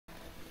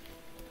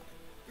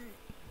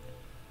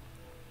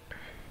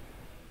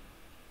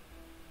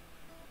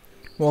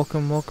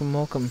Welcome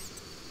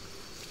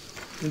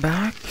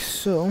back.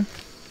 So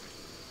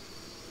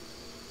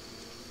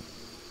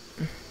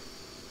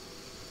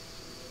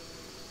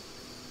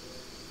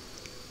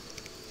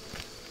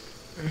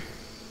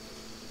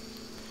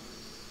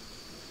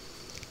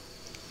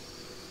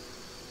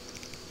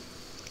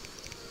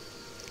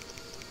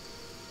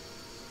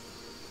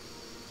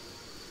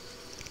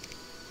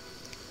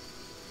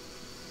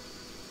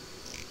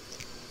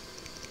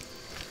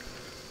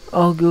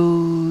I'll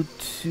go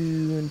to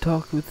and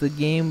talk with the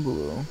game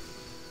blue.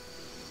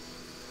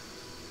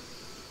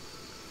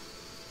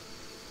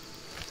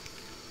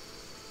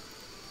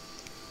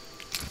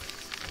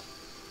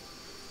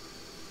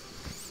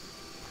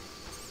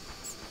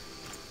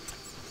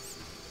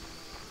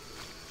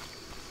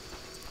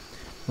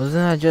 Wasn't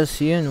that just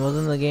here, and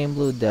wasn't the game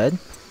blue dead?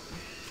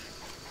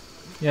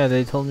 Yeah,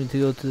 they told me to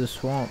go to the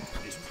swamp.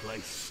 This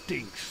place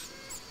stinks.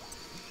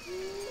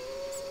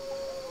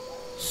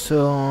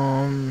 So,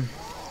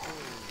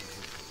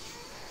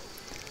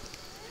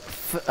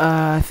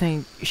 I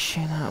think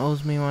Shayna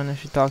owes me one. I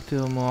should talk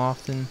to him more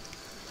often.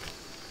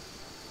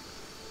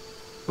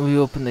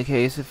 Reopen the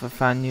case if I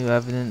find new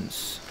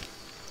evidence.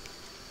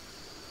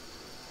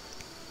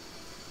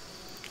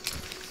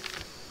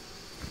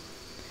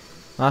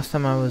 Last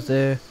time I was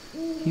there,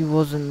 he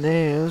wasn't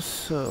there,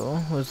 so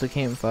where's the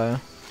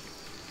campfire?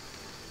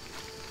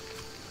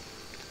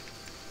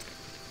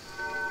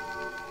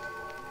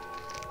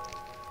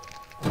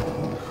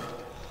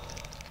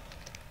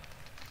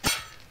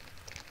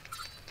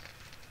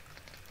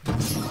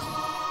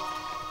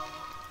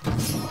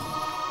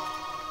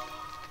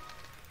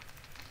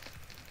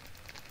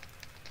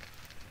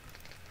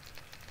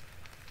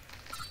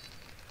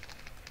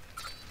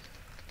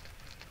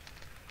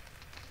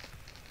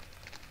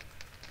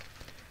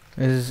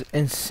 Is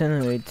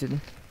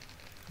incinerated.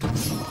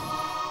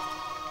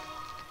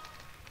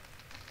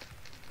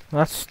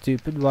 That's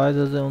stupid. Why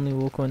does it only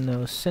work when they're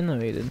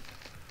incinerated?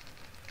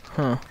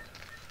 Huh.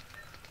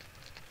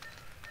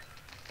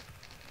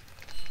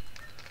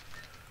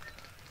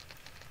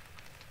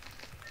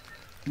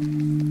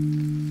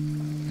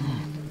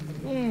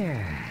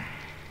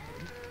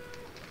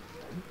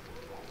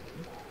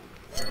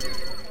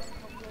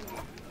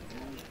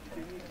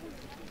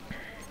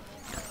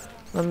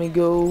 Let me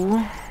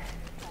go.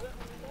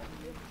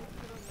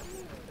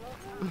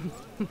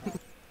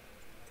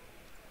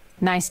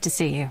 Nice to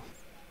see you.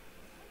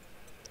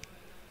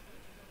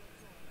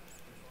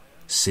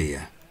 See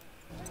ya.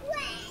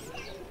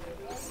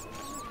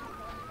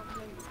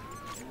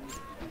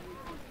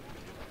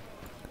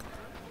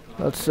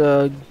 Let's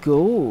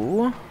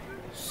go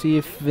see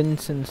if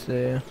Vincent's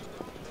there.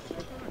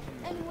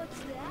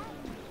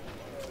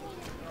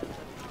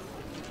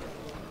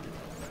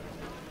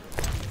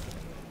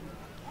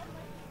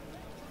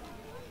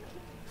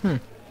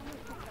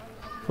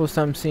 First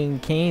time seeing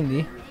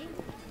Candy.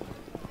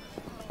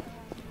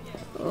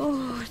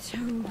 Oh, to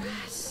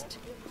rest.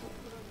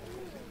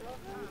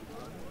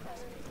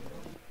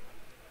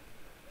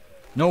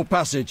 No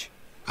passage.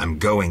 I'm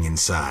going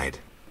inside.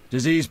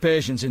 Disease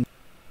patients in.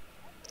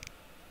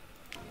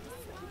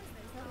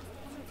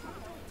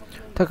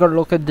 Take a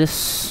look at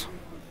this.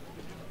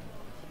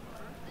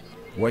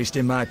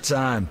 Wasting my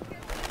time.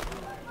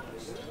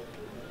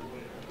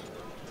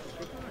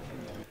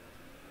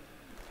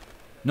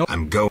 No.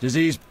 I'm going.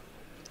 Disease.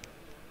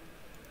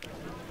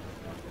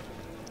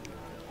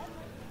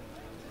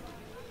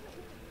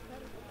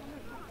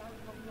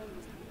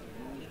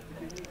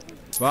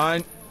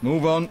 Fine.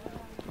 Move on.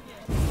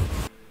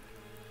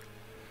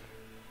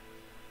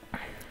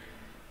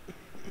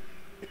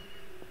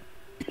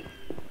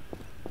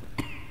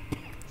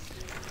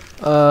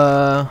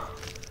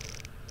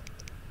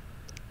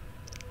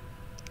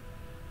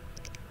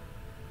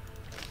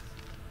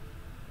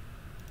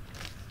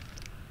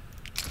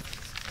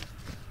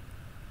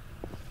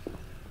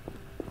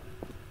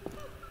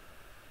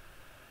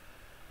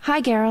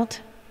 Hi, Geralt.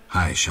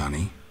 Hi,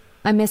 Shani.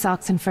 I miss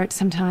Oxenfurt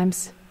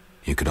sometimes.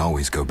 You could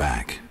always go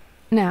back.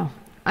 No,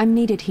 I'm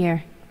needed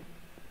here.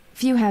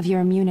 Few have your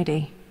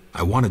immunity.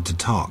 I wanted to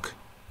talk.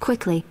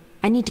 Quickly,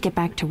 I need to get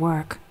back to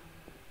work.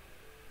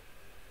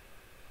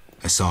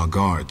 I saw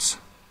guards.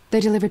 They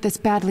delivered this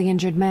badly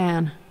injured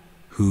man.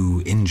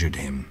 Who injured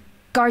him?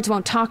 Guards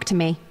won't talk to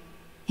me.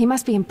 He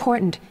must be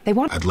important. They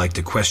won't— I'd like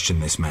to question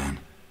this man.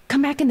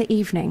 Come back in the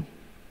evening.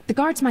 The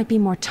guards might be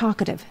more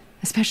talkative,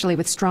 especially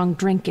with strong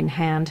drink in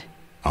hand.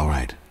 All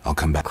right, I'll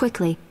come back.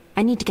 Quickly,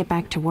 I need to get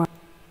back to work.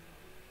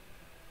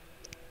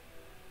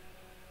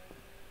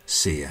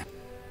 See ya.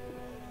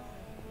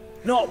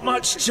 Not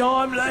much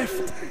time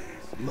left.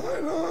 My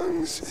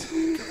lungs.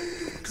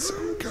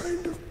 Some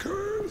kind of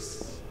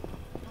curse.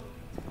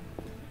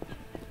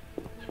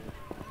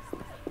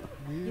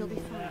 You'll be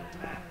fine.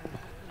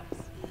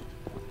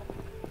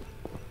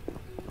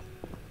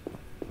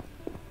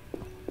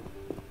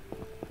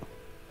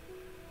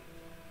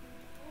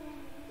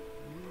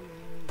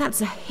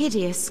 That's a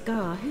hideous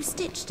scar. Who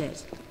stitched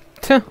it?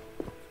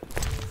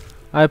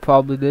 I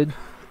probably did.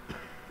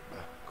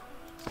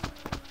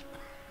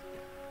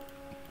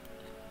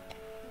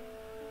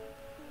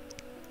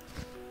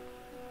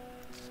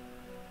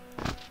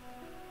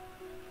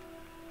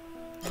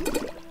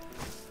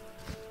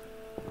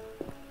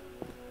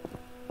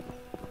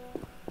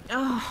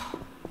 Oh.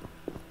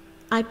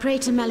 I pray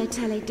to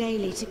Melitele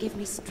daily to give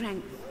me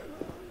strength.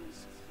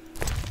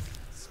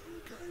 Some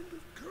kind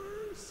of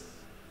curse.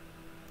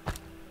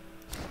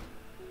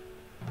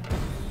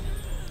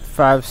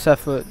 5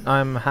 Sephiroth,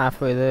 I'm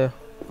halfway there.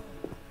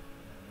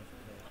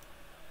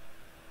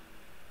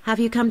 Have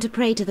you come to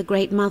pray to the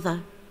Great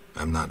Mother?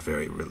 I'm not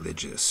very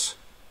religious.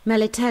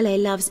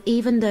 Melitele loves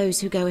even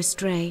those who go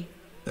astray.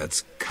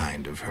 That's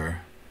kind of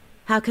her.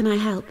 How can I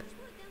help?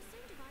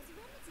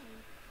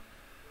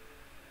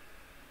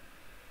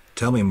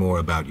 Tell me more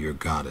about your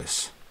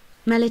goddess.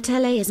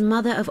 Melitele is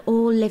mother of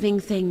all living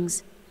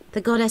things,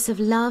 the goddess of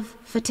love,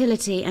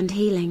 fertility, and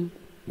healing.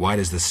 Why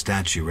does the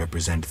statue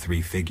represent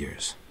 3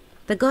 figures?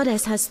 The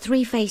goddess has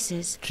 3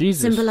 faces,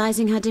 Jesus.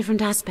 symbolizing her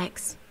different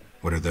aspects.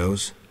 What are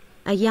those?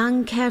 A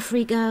young,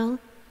 carefree girl,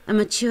 a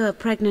mature,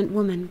 pregnant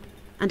woman,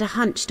 and a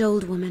hunched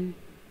old woman.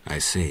 I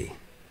see.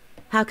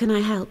 How can I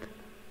help?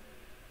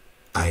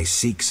 I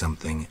seek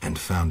something and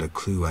found a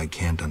clue I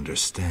can't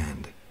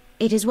understand.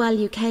 It is well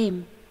you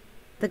came.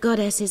 The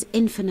goddess is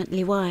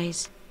infinitely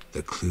wise.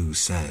 The clue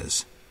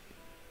says...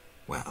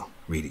 Well,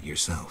 read it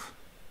yourself.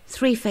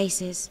 3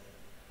 faces.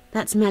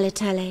 That's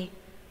Melitele.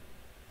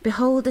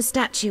 Behold the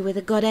statue with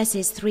the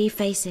goddess's 3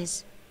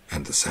 faces.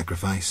 And the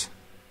sacrifice?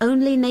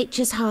 Only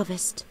nature's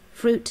harvest.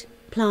 Fruit,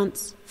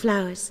 plants,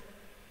 flowers.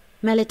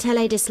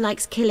 Melitele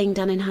dislikes killing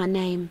done in her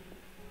name.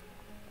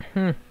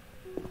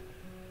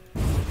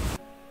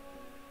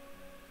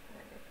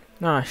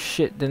 Ah,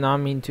 shit, did not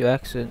mean to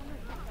exit.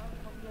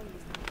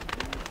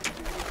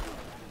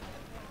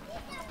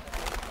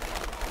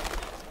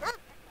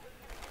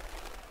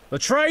 The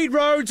trade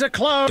roads are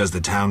closed. Does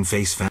the town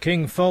face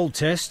King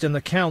Foltest and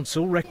the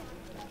council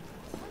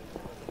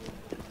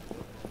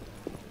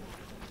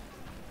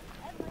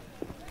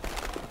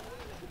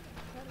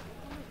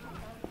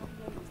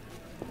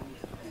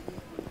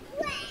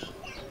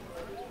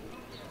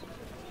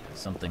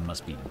Something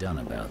must be done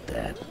about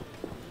that.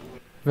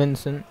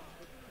 Vincent.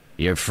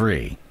 You're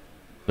free,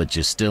 but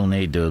you still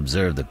need to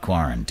observe the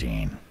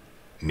quarantine.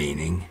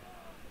 Meaning?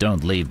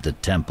 Don't leave the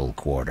temple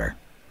quarter.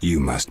 You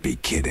must be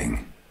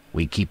kidding.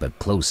 We keep a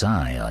close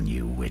eye on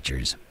you,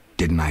 Witchers.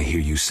 Didn't I hear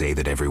you say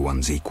that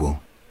everyone's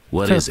equal?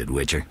 What is it,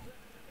 Witcher?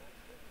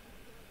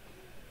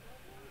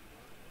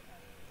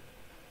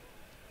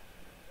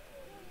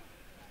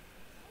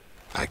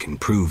 I can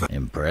prove...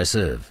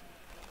 Impressive.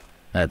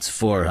 That's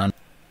 400...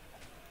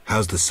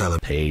 How's the cellar?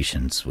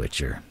 Patience,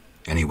 Witcher.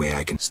 Anyway,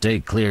 I can... Stay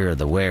clear of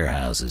the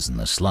warehouses and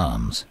the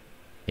slums.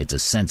 It's a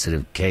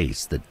sensitive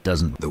case that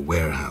doesn't... The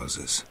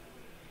warehouses.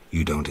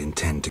 You don't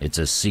intend to... It's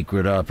a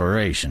secret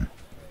operation.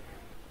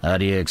 How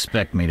do you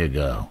expect me to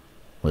go?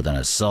 With an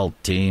assault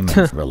team?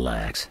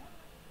 Relax.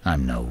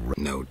 I'm no...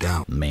 No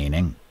doubt.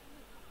 Meaning?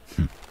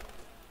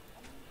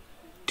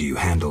 Do you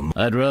handle...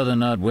 I'd rather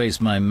not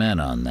waste my men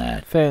on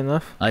that. Fair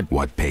enough.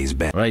 What pays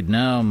best? Right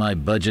now, my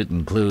budget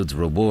includes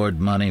reward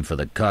money for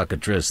the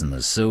cockatrice in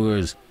the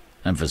sewers,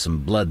 and for some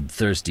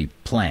bloodthirsty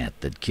plant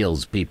that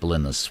kills people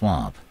in the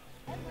swamp.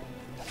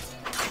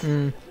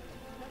 1,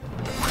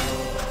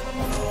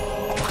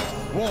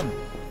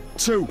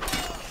 2,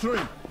 3.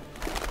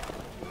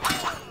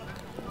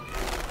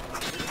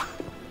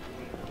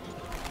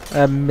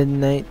 At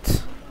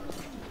midnight.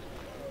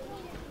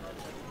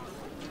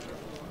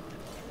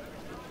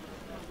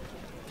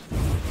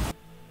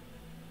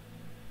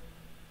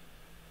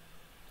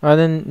 I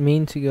didn't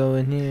mean to go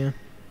in here.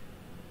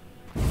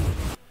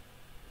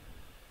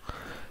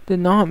 Did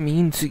not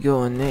mean to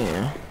go in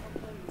there.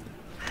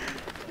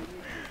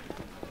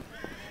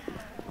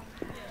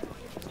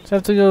 So I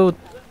have to go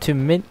to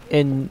mid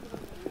and...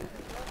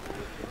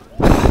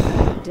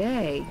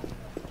 Day.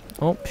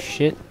 Oh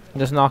shit,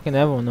 just knocking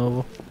everyone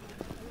over.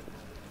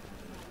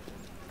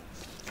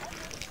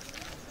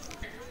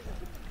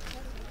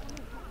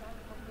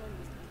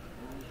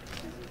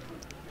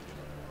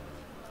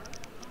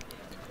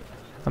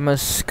 I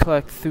must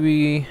collect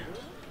 3.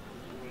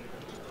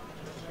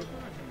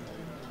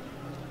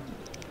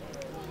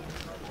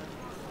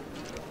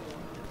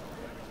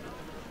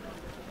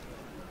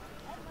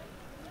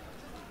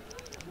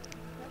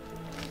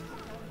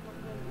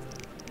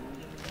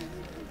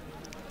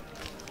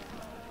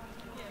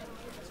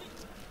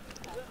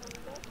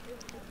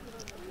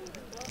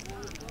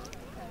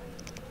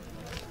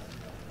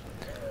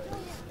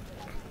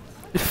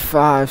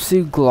 Five,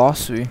 see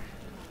glossary.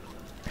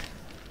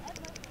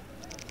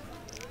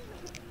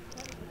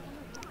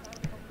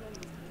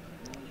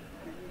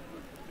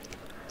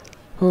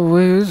 Oh,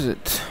 where is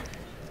it?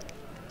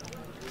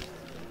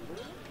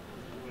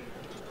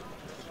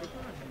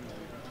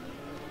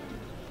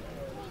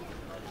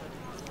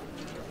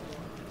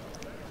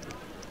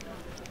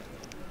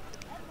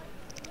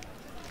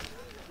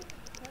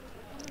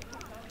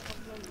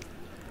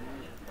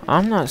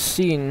 I'm not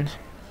seeing.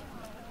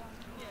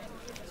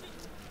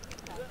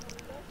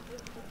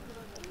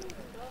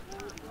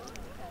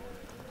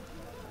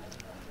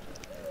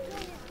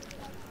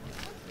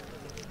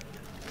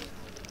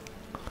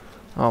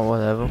 Oh,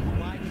 whatever.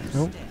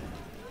 Nope.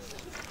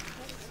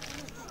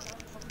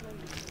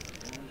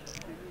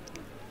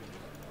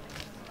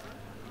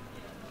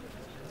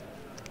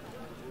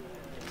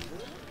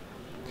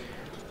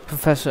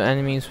 Professor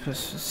enemies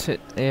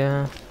sit,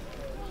 yeah.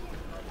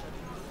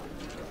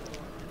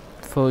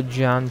 For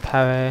John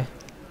Parry.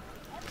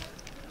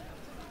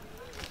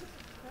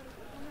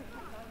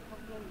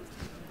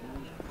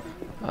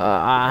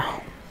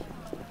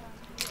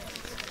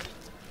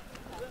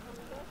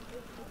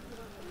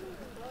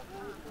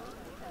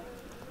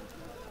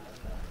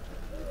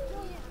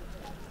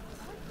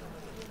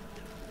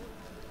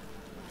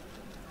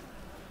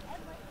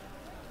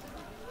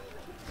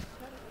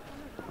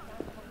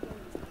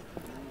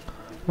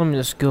 Let me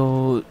just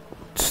go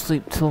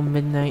sleep till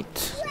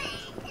midnight.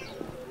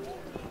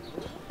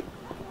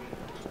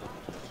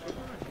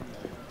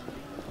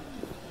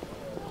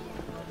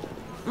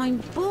 I'm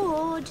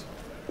bored.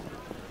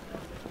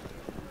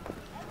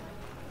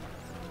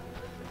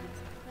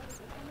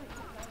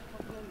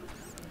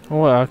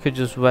 Or I could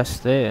just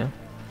rest there.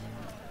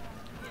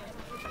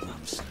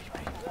 I'm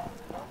sleeping.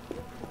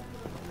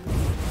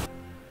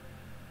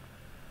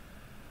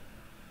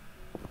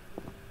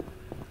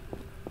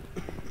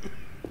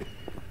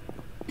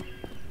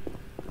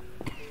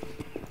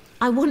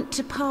 I want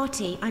to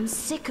party. I'm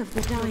sick of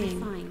the dying.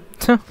 Fine.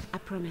 Tuh. I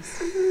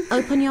promise.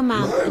 Open your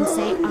mouth and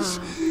say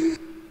ah.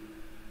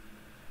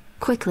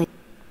 Quickly.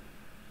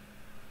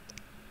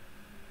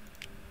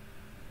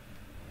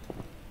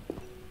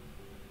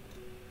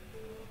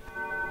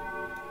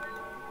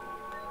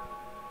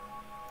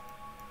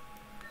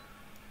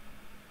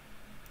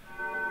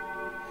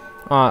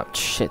 Oh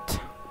shit.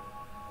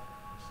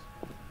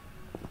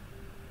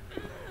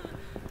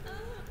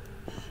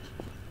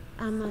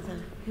 Our Mother,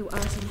 who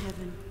art in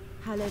heaven,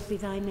 hallowed be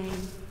thy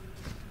name.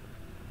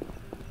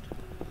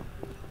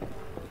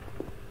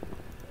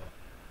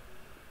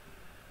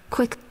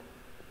 Quick.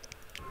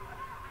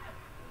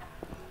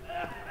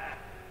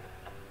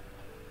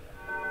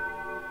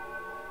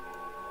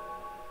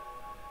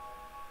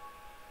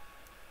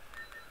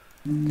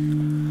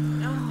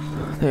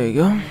 There you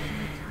go.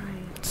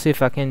 See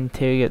if I can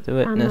interrogate the Our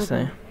witness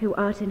Mother, there. who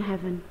art in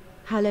heaven,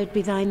 hallowed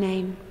be thy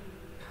name.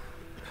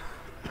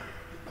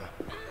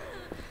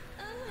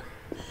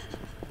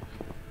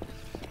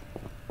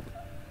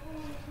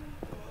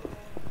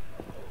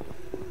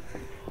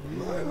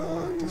 My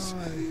lungs.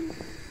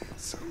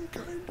 Some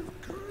kind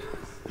of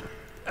curse.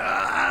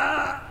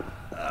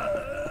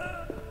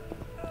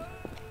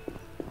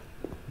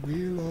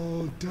 We'll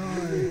all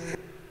die.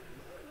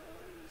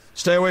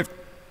 Stay away.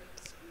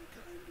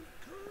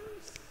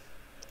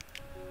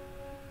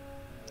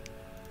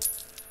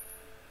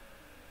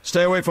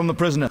 Stay away from the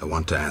prisoner. I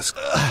want to ask.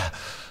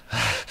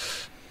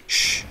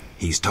 Shh,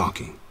 he's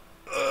talking.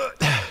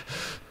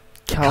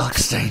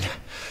 Kalkstein.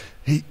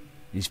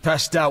 He's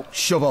passed out.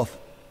 Shove off.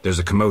 There's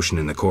a commotion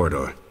in the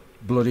corridor.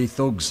 Bloody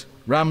thugs.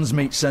 Ram's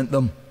meat sent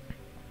them.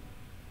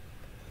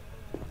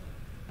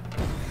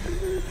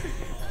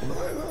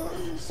 My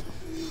lungs.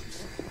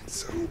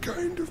 Some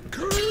kind of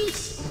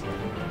curse.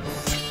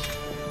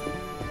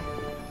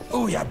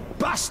 Oh, you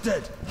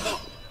bastard!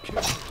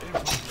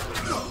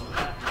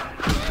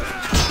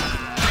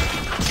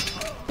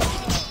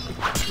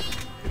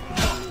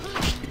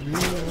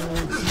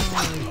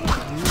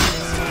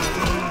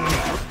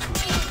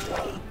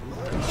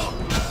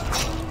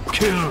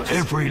 Kill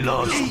every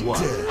last one.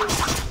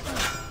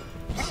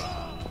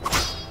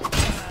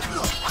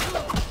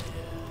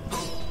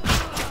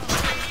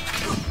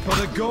 For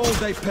the gold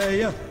they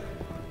pay you.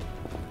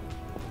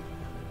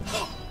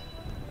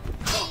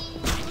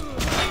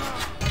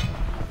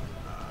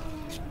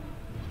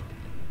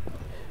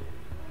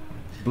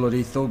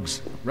 Bloody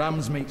thugs.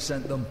 Ram's meat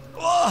sent them.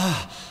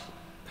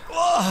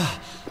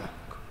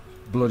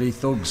 Bloody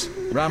thugs.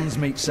 Ram's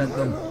meat sent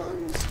them.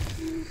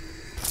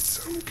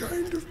 Some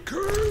kind of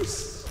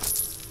curse.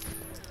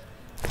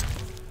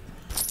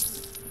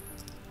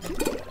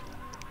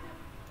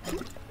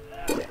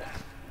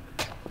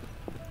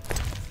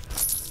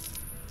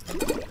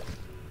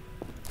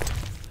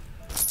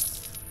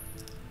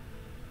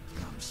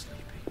 I'm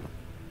sleeping.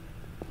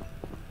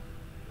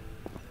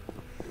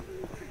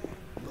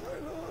 My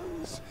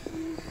lungs.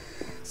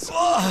 Some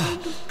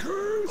kind of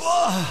curse.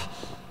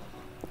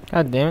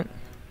 God damn it.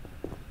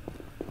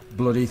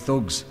 Bloody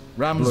thugs.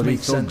 Ram's meat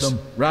sent them.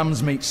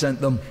 Ram's meat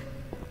sent them.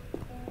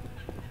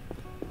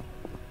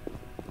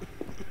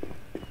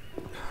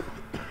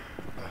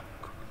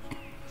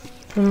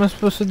 What am I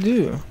supposed to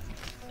do?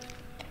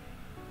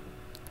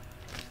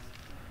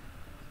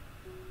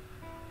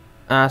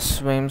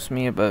 Ask Rames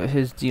me about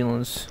his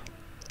dealings.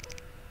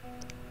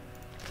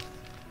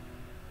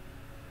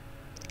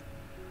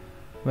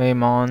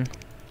 Raymond.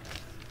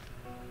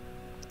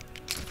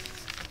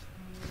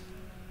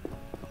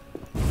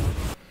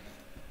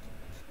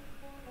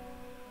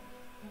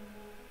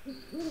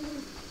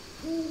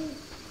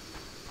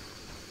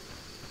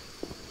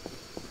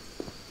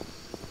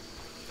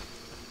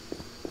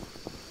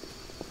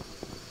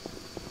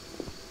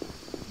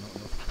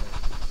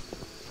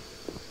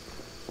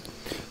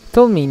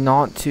 Told me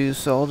not to,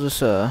 so I'll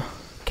just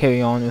carry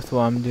on with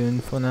what I'm doing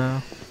for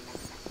now.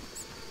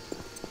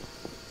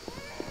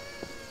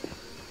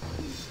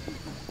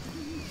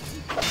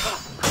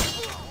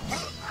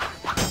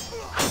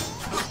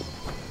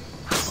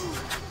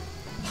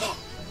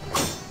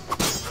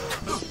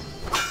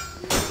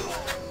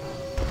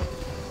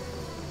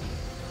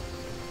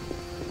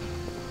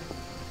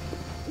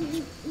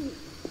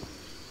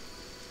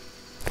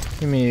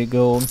 Give me the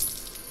gold.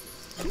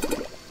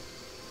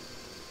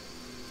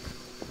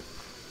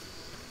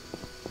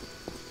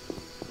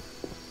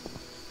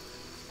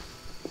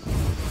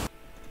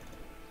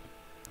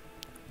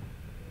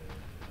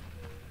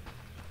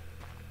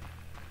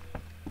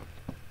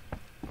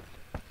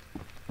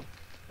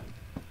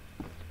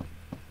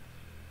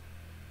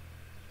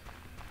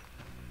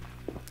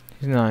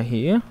 He's not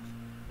here.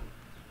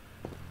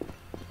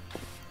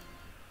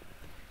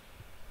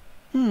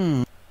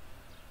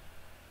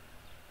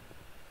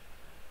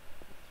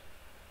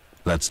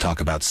 Let's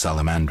talk about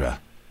Salamandra.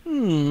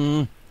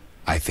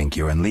 I think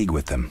you're in league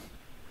with them.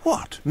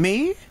 What,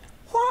 me?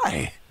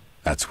 Why?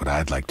 That's what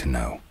I'd like to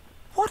know.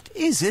 What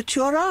is it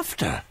you're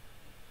after?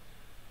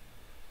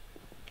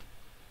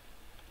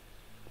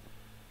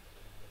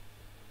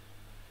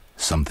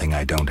 Something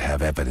I don't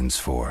have evidence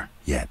for,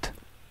 yet.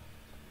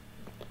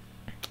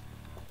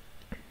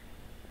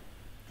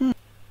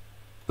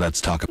 Let's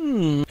talk.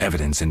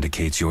 Evidence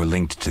indicates you're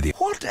linked to the...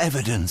 What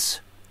evidence?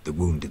 The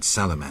wounded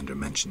salamander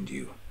mentioned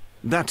you.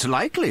 That's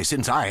likely,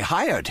 since I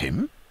hired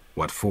him.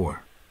 What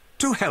for?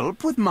 To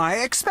help with my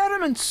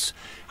experiments.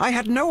 I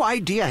had no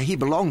idea he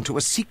belonged to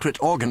a secret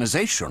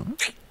organization.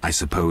 I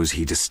suppose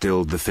he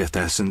distilled the fifth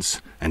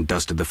essence and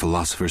dusted the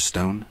Philosopher's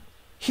Stone?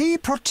 He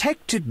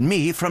protected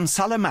me from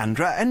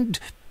Salamandra and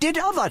did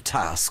other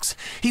tasks.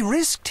 He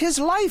risked his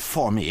life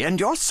for me, and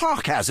your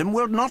sarcasm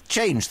will not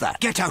change that.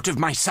 Get out of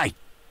my sight.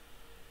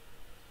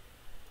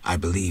 I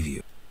believe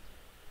you.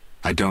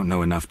 I don't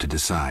know enough to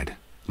decide.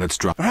 Let's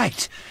drop...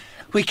 Right.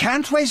 We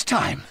can't waste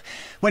time.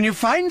 When you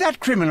find that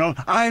criminal,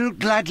 I'll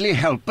gladly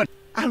help, but...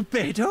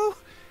 Albedo?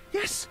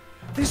 Yes,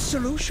 this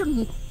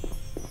solution...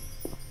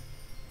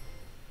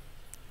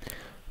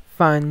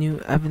 Find new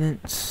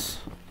evidence.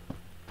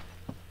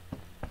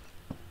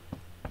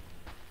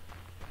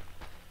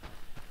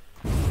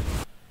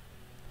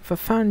 If I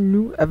find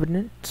new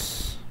evidence...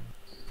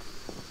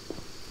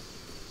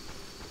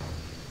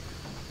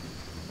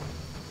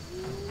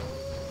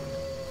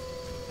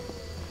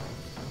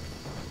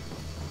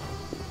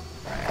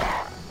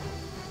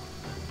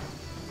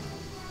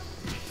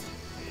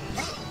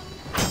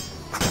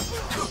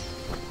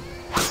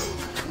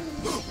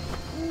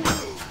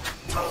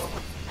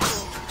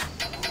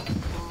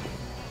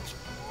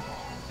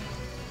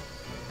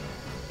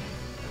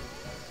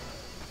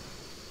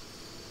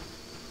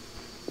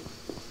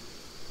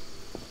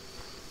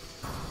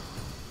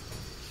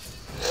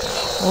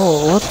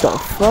 Oh, what the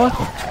fuck?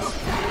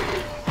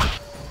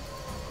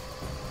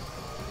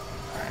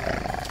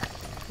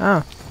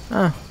 Ah.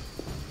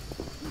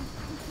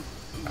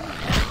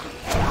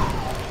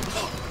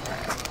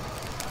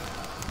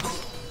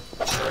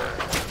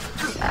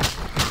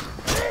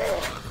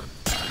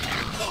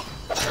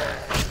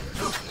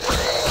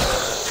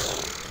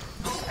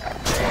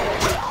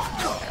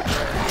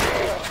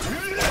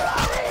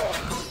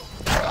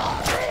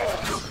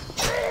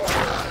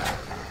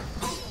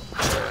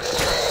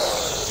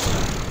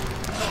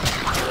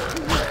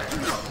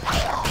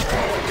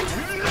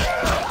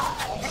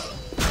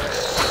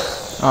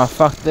 Oh,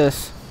 fuck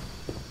this.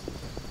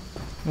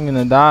 I'm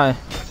gonna die.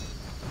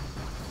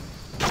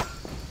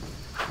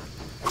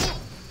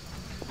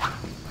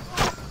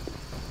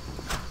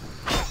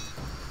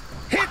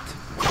 Hit!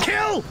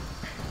 Kill!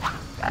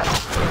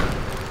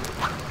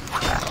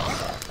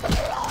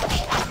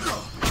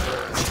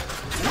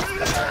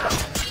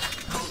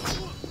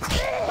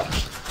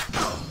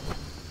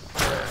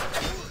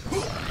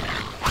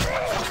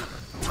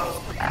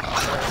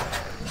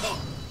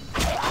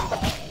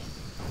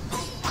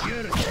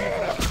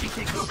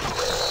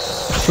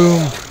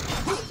 Boom.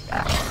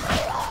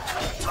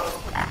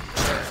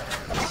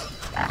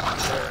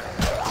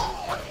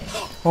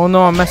 Oh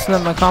no, I'm messing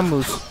up my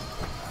combos.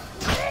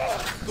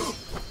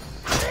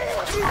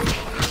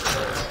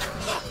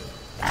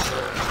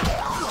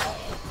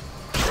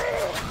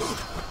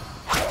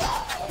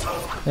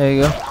 There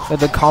you go. Got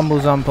the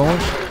combos on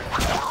point.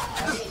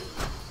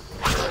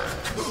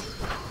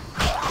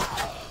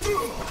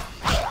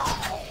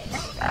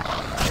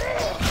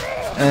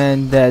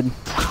 And dead.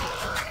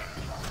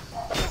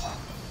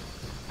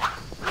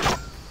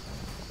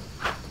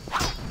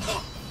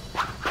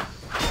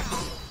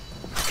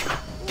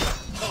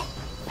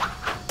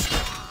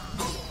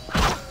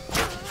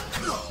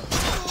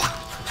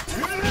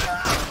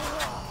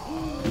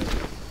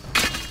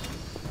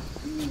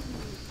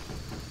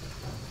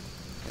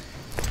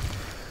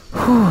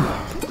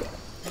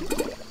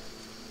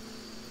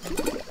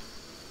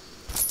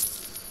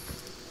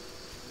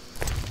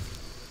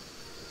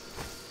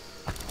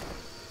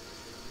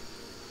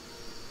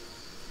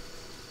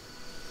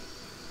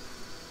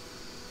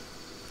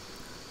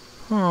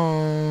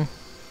 Oh.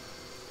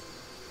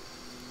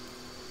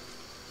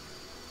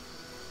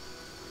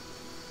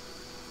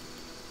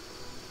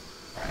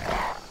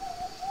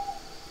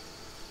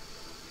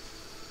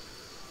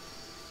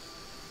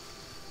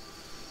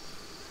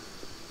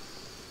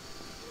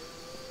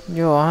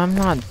 Yo, I'm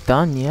not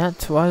done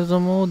yet. Why is there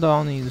more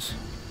downies?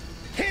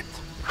 Hit!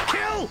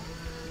 Kill!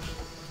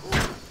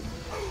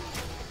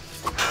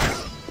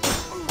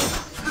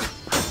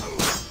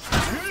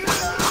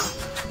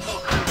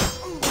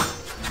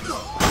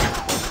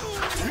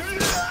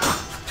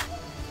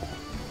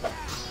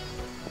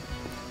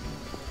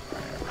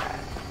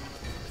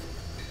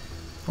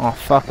 Oh,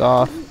 fuck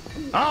off.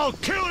 I'll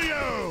kill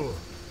you!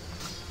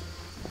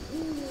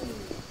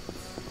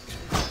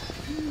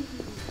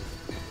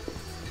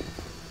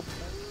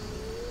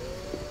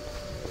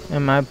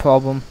 Ain't my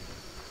problem.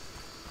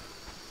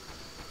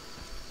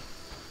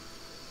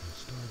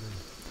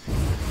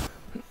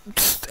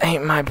 Psst,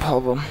 ain't my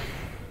problem.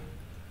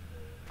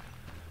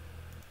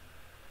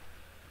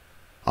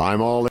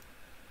 I'm all in.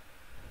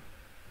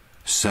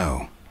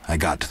 So, I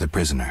got to the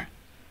prisoner.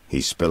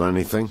 He spill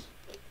anything?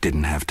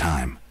 Didn't have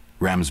time.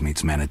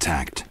 Ramsmeat's men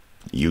attacked.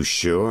 You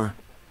sure?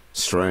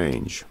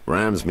 Strange.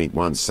 Ramsmeat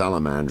wants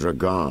Salamandra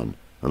gone,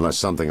 unless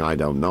something I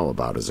don't know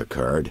about has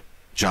occurred.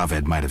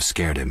 Javed might have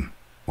scared him,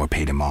 or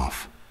paid him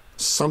off.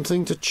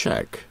 Something to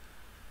check.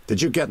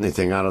 Did you get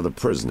anything out of the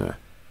prisoner?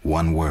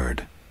 One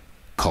word.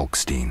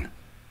 Kalkstein.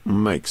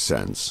 Makes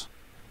sense.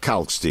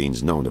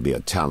 Kalkstein's known to be a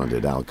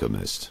talented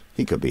alchemist.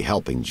 He could be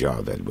helping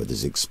Javed with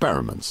his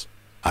experiments.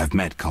 I've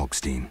met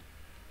Kalkstein.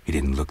 He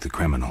didn't look the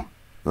criminal.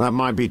 That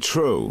might be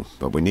true,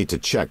 but we need to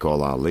check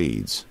all our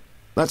leads.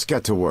 Let's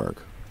get to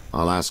work.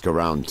 I'll ask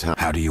around town.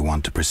 How do you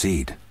want to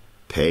proceed?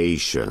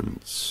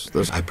 Patience.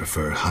 I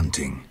prefer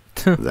hunting.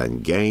 Then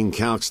gain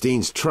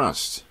Kalkstein's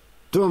trust.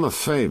 Do him a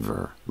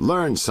favor.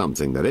 Learn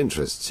something that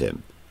interests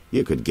him.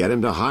 You could get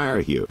him to hire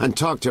you. And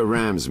talk to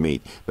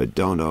Ramsmeat, but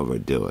don't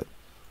overdo it.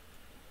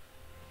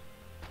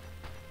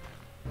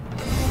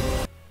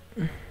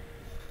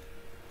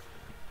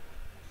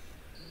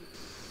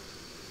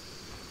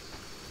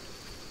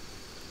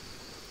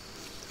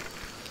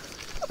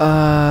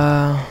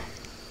 I'm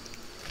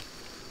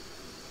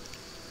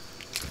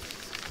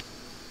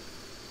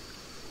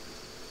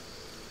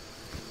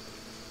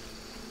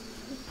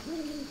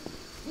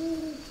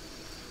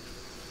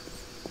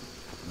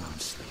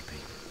sleepy.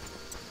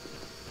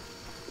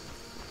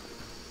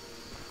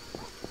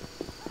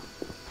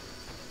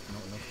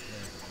 Not enough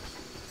there.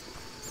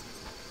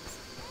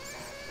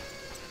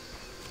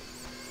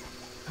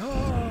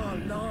 Oh,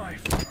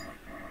 life!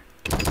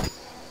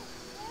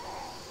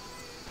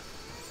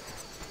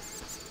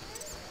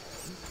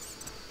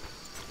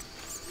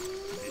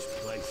 This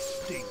place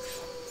stinks.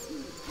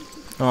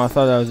 Oh, I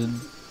thought that was a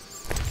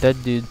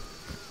dead dude.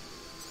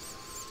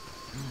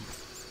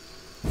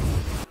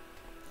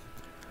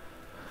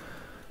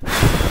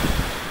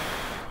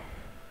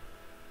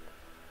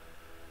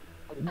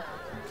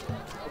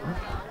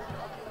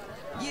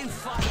 You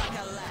fight like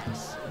a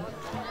lass.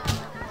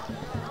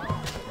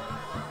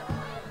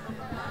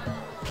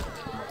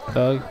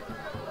 Doug.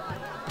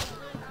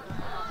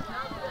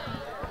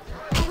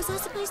 What was I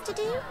supposed to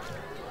do?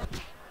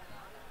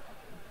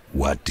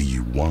 What do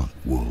you want,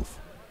 Wolf?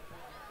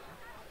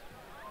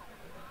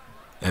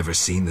 Ever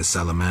seen the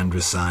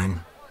Salamandra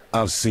sign?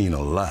 I've seen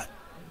a lot.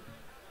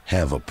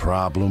 Have a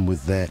problem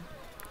with that?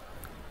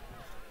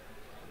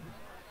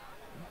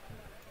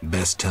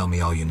 Best tell me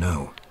all you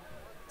know.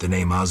 The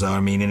name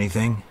Azar mean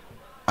anything?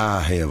 I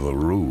have a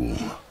rule.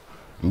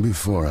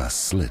 Before I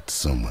slit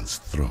someone's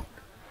throat,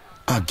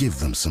 I give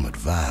them some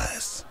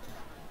advice.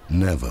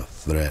 Never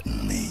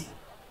threaten me.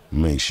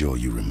 Make sure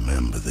you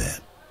remember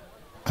that.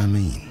 I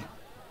mean,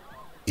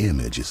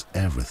 image is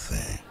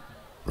everything,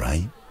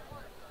 right?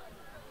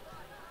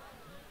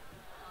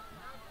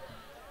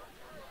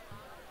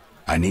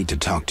 I need to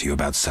talk to you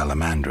about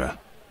Salamandra.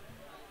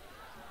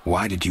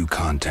 Why did you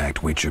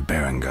contact Witcher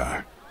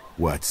Berengar?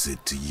 What's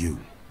it to you?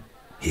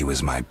 He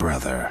was my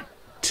brother.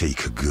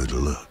 Take a good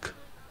look.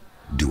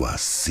 Do I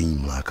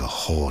seem like a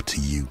whore to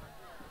you?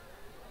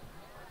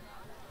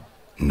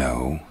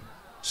 No.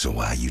 So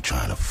why you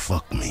trying to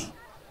fuck me?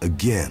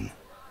 Again,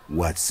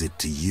 what's it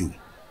to you?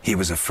 He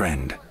was a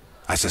friend.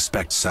 I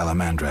suspect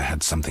Salamandra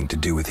had something to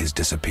do with his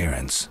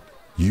disappearance.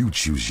 You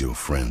choose your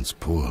friends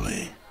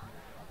poorly.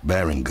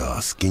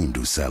 Berengar schemed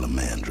with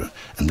Salamandra,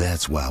 and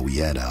that's why we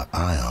had our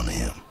eye on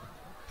him.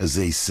 As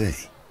they say,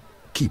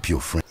 keep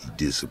your friend. He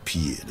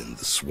disappeared in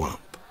the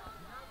swamp.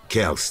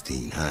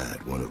 Kalkstein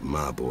hired one of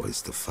my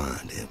boys to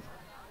find him.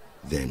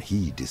 Then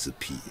he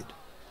disappeared.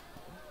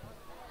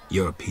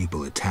 Your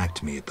people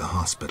attacked me at the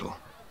hospital.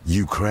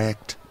 You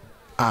cracked?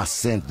 I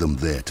sent them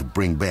there to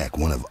bring back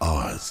one of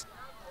ours.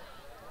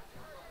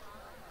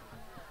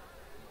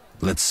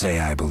 Let's say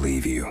I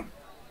believe you.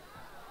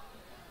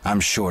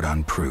 I'm short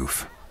on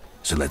proof,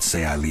 so let's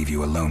say I leave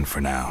you alone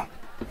for now.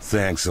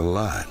 Thanks a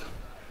lot.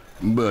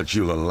 But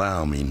you'll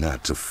allow me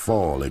not to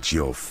fall at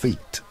your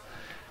feet.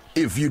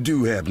 If you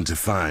do happen to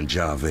find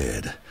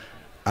Javed,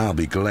 I'll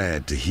be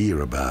glad to hear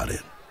about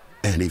it.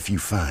 And if you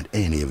find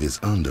any of his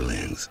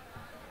underlings,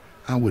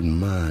 I wouldn't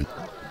mind.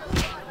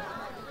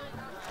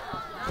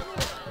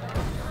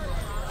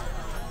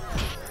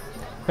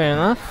 Fair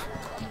enough.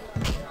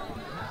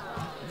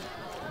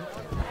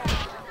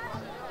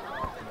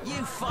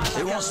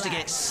 Who wants to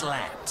get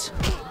slapped?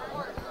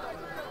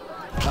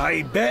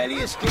 I barely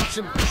escaped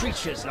some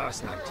creatures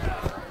last night.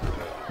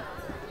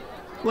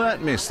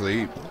 Let me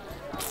sleep.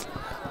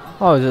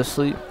 I was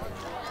asleep.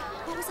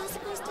 What was I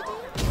supposed to do?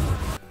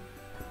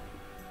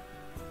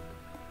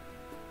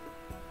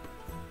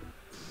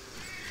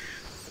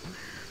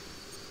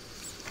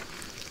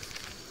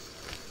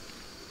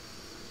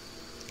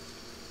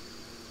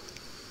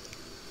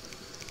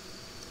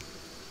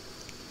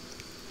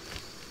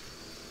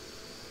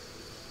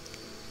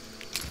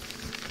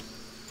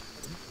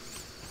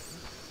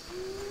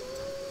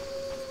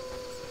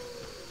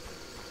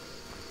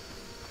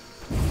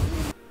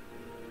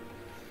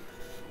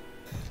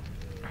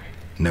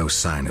 No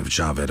sign of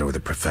Javed or the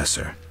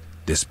Professor.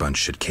 This bunch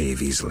should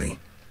cave easily.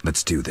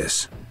 Let's do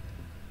this.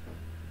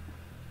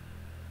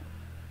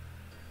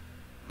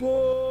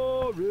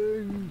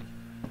 Boring.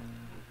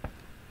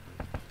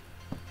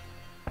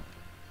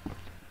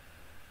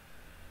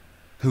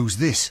 Who's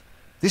this?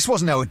 This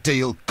wasn't our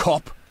deal,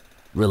 cop.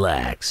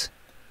 Relax.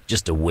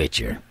 Just a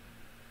witcher.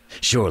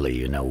 Surely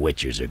you know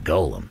witchers are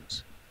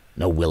golems.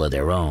 No will of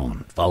their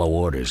own. Follow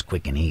orders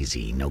quick and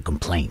easy. No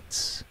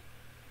complaints.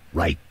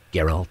 Right,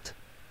 Geralt?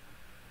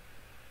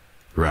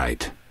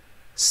 Right.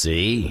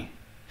 See?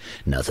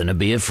 Nothing to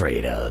be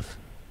afraid of.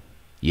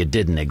 You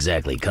didn't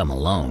exactly come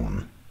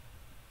alone.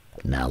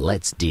 Now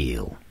let's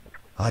deal.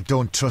 I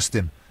don't trust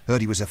him.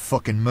 Heard he was a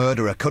fucking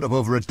murderer, cut up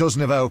over a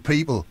dozen of our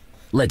people.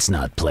 Let's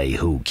not play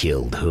who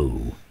killed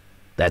who.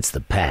 That's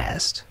the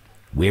past.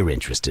 We're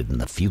interested in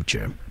the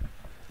future.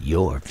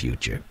 Your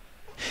future.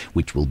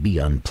 Which will be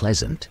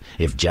unpleasant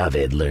if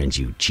Javed learns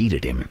you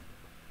cheated him.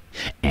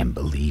 And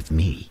believe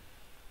me,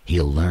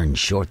 he'll learn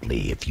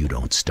shortly if you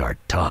don't start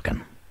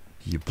talking.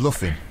 You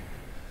bluffing?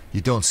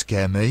 You don't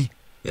scare me.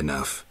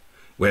 Enough.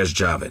 Where's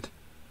Javed?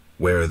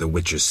 Where are the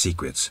Witcher's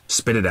secrets?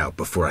 Spit it out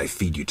before I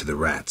feed you to the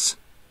rats.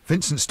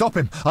 Vincent, stop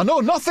him! I know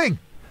nothing!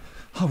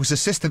 I was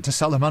assistant to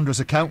Salamandra's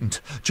accountant.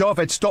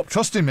 Javed stopped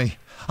trusting me.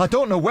 I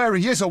don't know where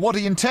he is or what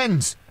he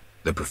intends.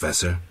 The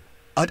Professor?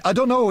 I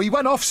don't know. He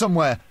went off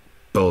somewhere.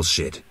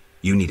 Bullshit.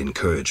 You need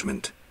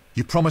encouragement.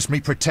 You promised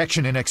me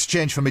protection in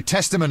exchange for me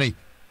testimony.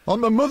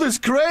 On my mother's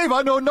grave,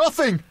 I know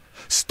nothing.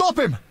 Stop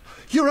him!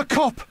 You're a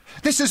cop.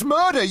 This is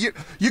murder.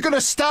 You're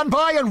gonna stand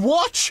by and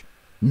watch?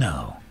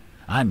 No,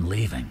 I'm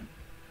leaving.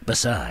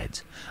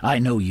 Besides, I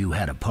know you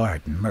had a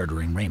part in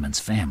murdering Raymond's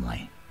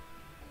family.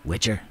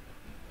 Witcher,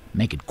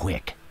 make it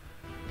quick.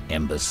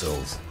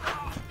 Imbeciles.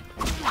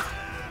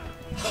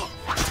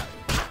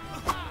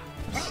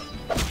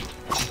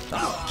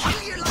 I'll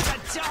kill you like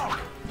a dog!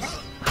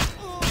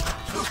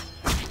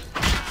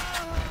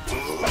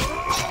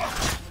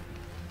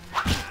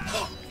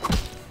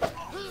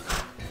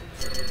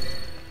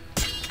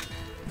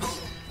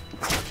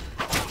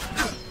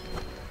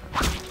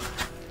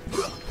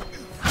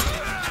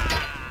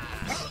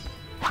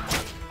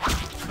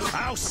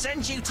 I'll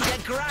send you to your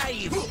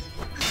grave!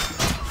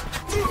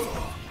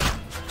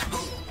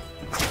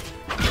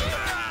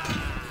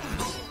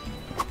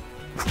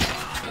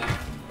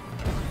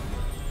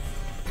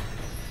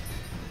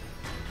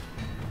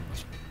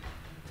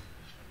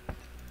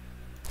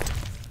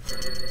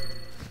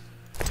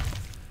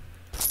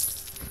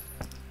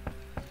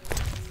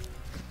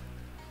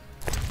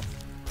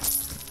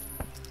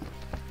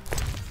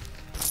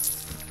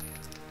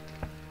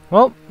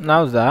 Well,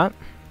 now's that.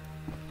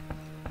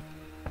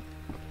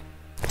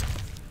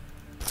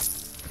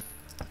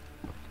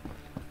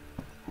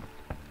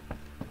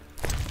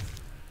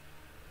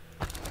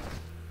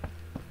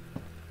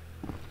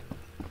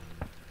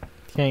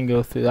 Can't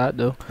go through that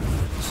though.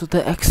 So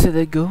the exit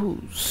it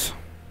goes.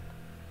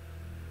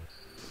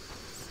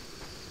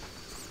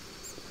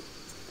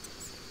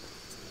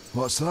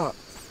 What's that?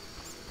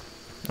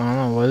 I don't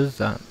know, what is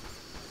that?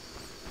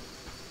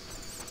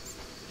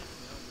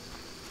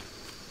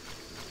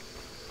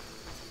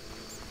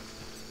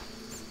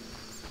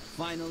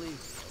 Finally.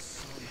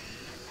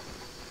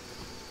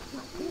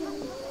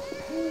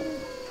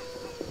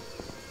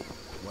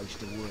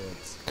 Waste of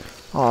words.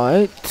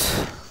 Alright.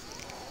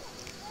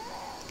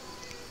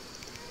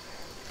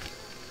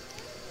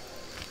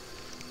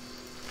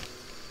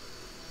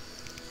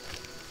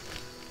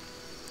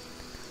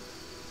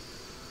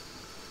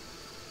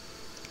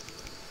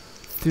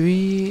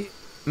 Three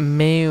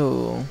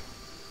mail.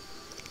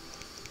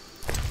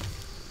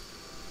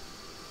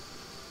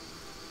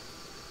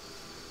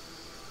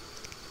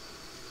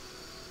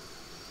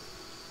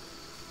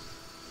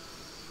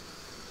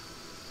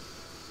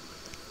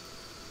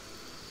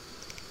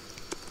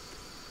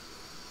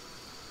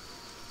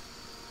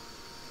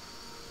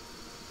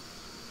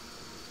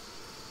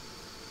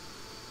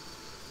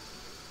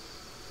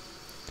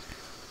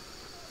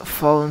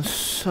 Fallen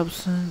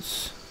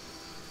substance.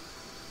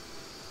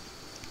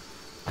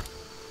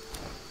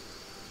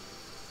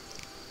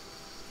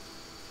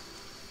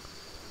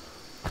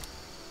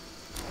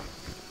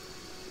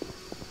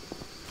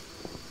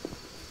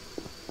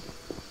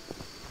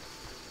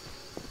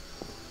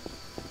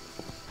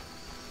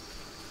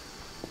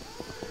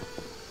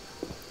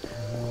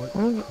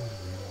 Where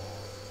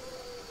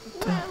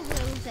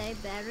will they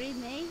bury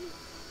me?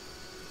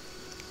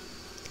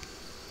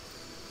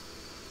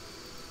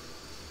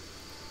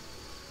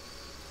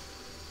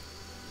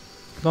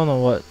 Don't know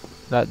what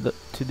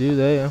to do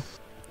there.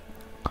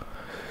 But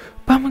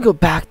I'm gonna go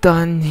back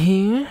down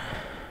here.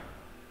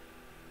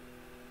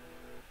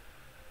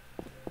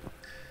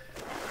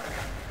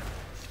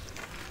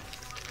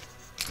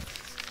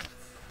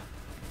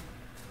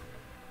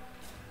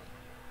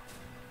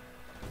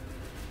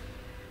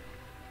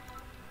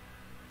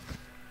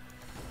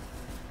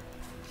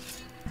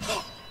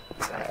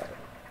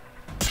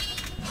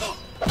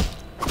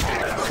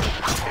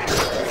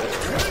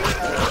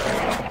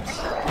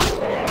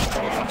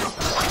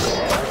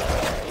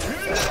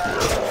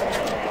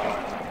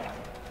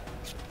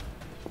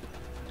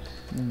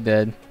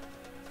 dead.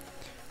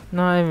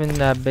 Not even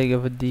that big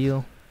of a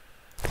deal.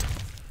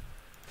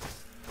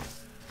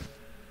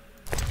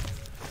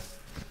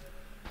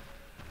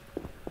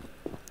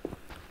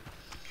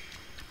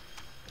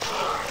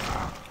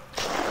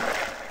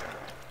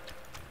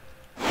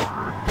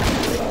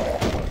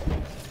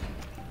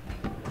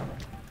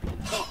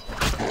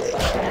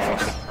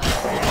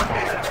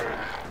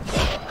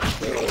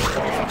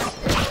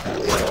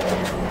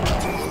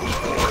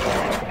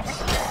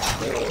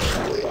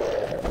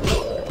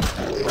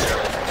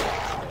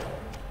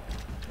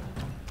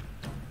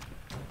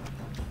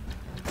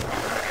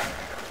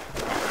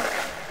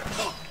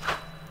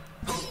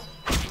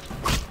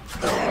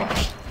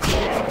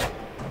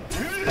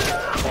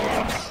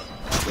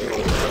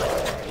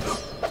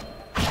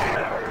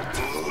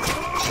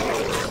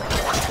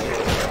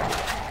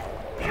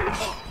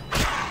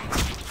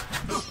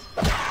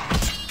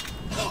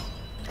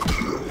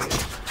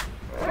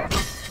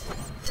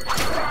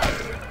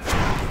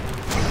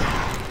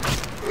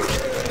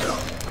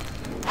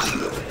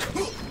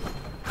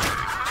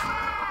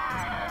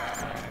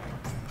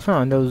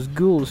 Huh, those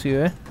ghouls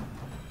here.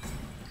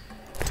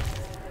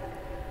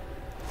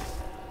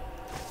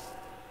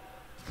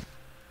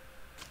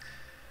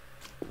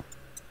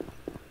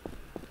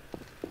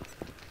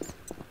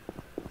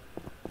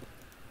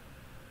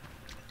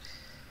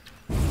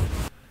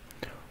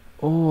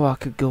 Oh, I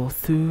could go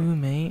through,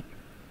 mate.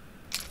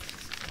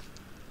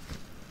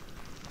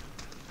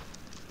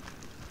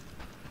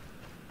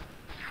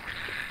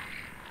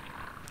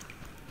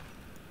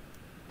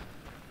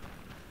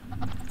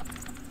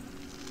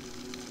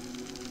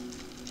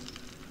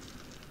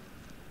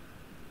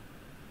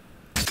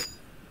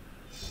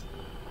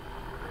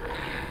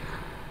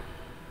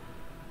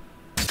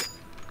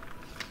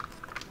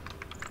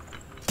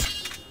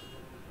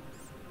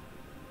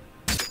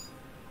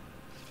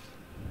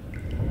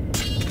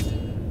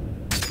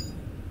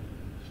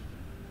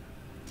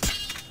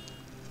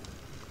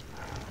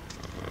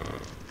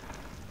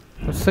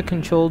 What's the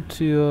control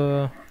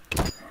to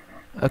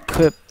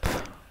equip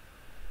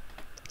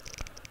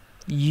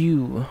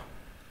you?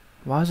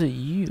 Why is it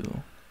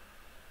you?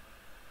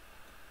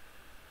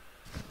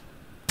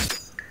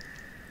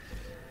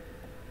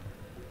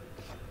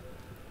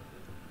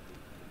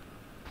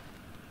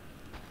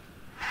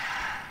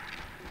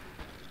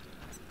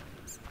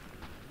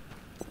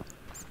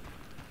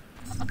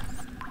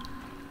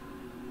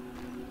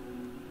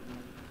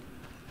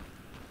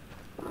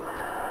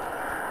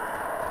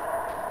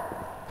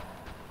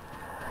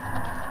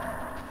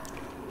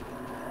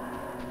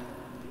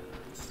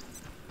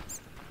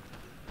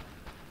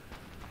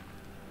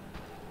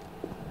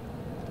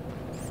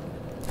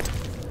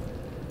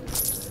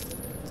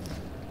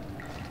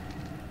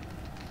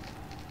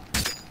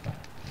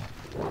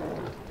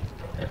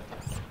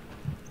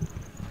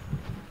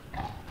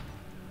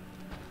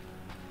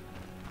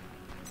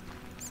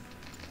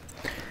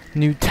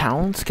 New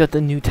talents? Got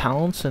the new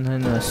talents and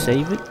then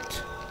save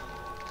it?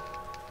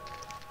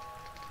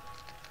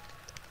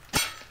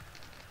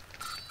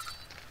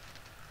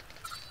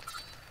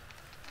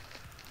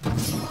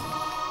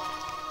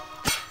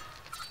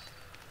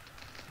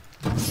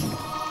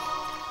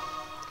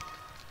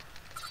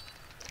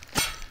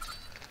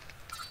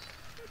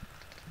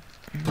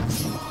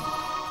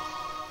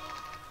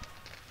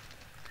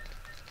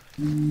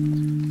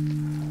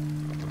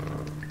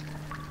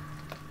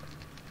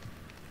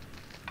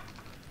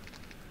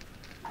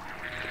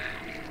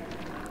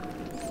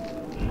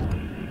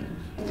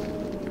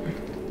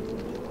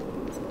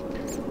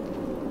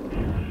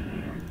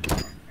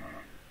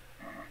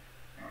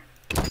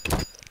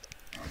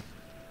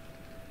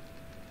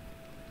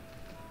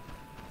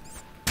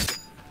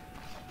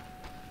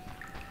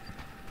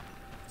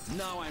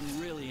 Now I'm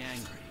really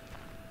angry.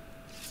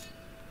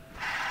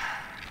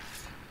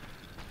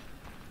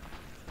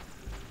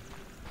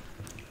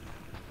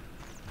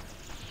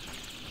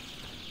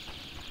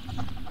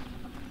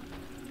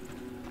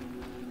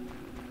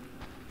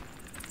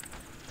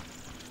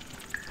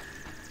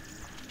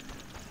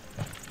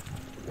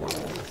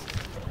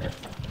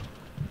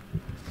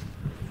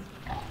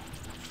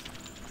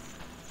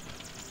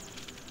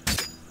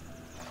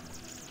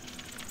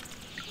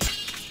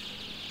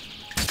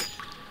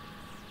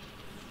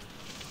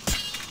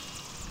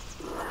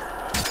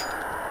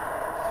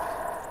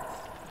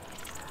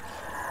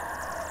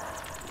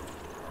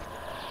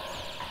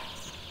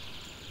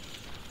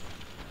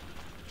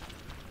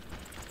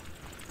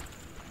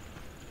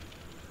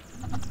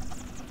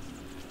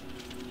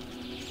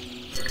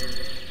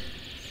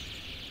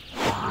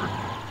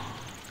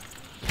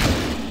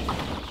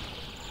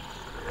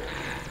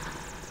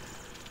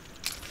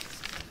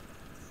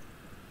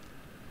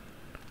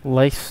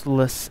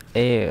 Lifeless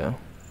air.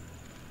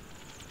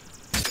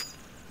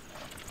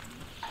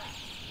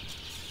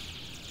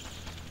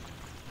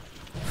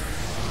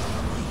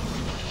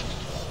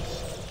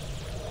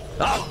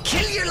 I'll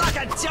kill you like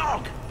a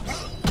dog!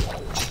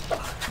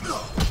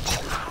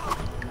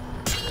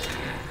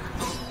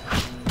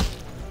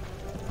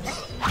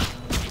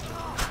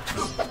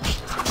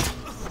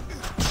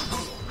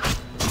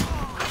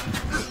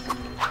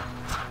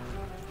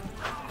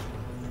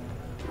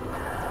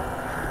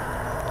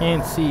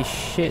 Can't see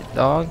shit,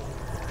 dog.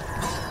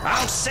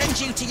 I'll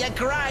send you to your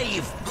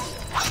grave.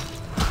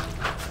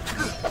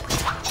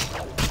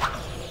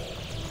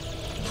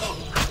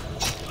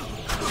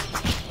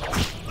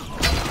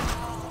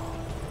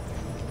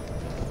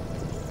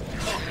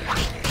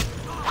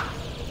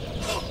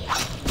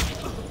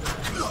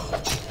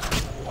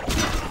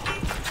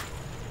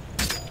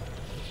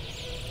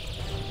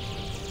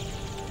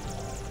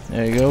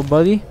 There you go,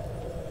 buddy.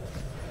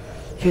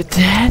 You're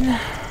dead.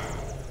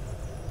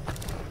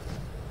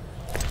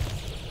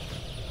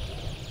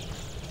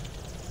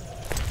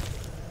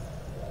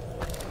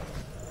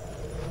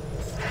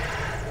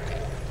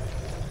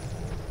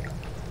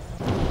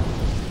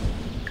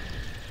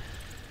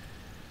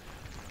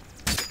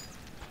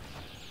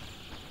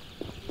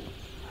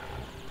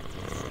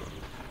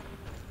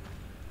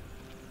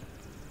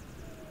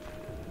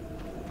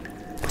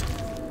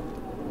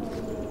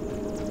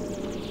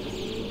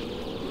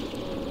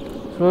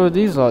 What are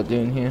these lot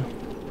doing here?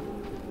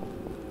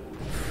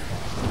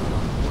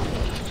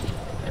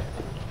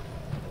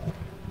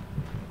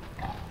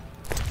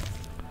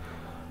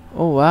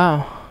 Oh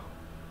wow.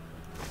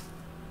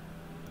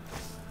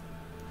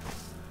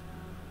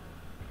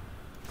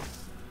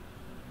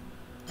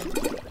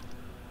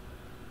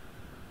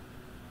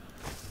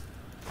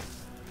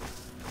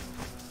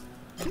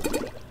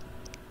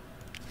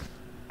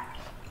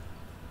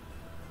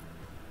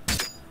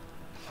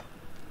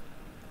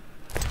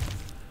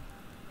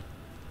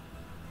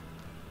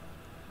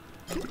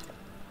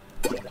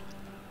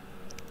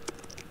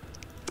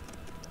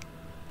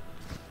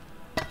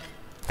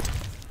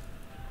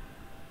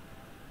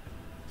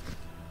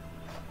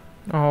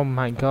 Oh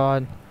my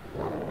god.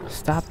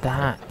 Stop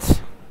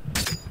that.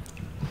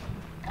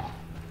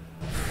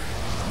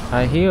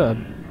 I hear a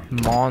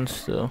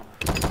monster,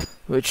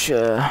 which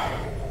is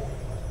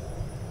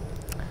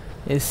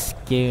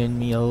scaring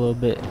me a little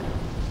bit.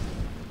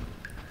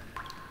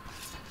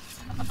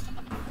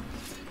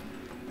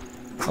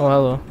 Oh,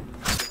 hello.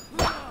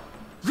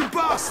 You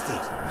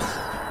bastard!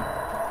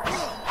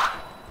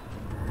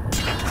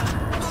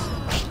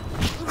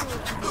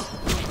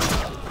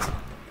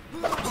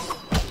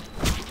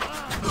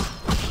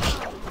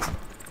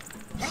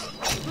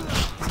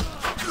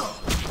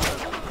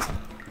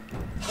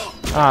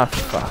 Ah,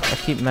 fuck. I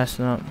keep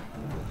messing up.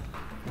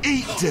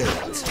 Eat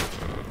dirt!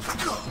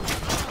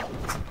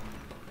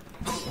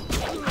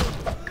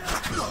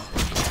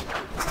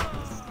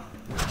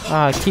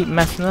 Ah, I keep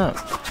messing up.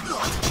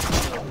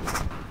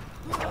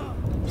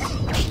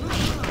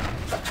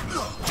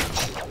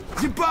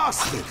 You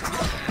bastard!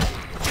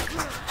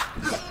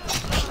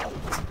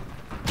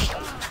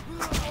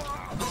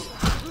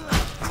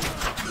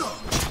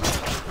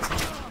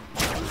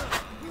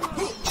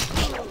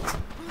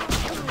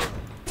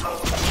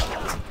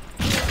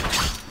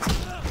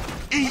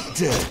 Eat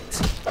dirt!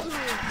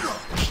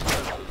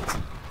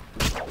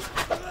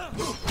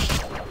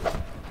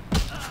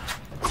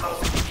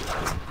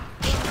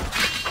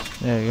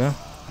 There you go.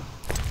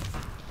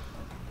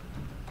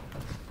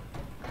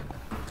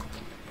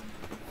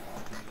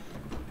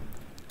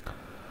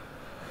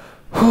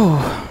 Whew.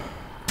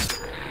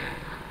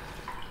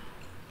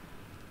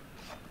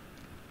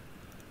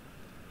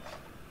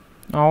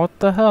 Oh, what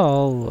the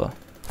hell?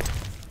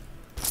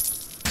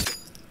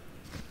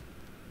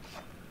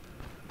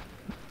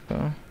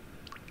 Okay.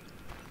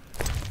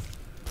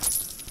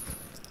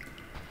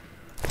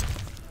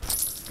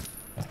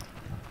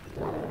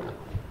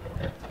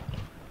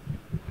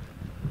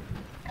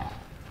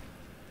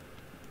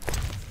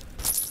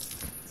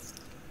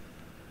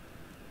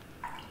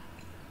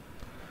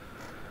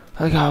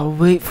 I gotta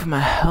wait for my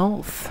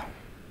health.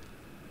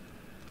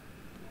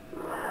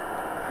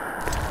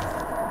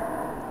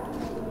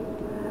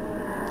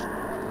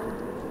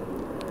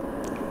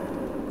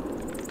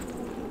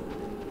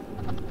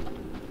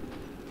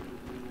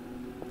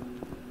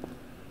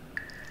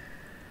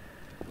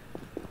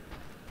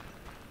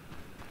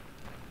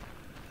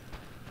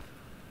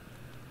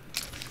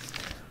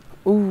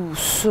 Ooh,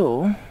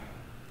 so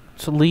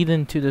to lead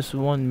into this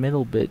one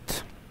middle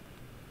bit.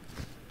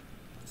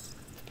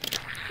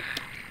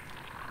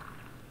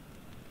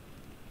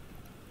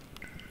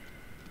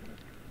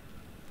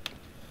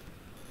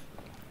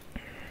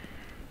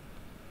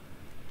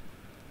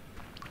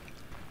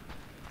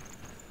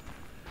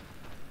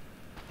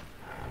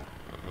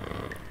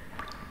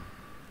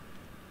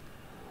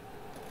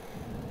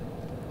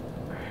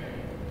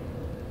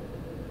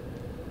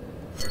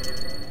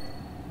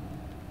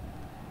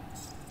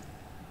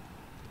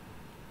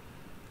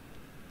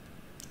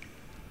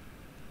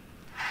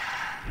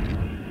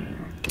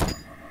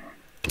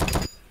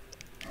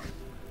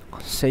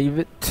 Save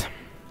it.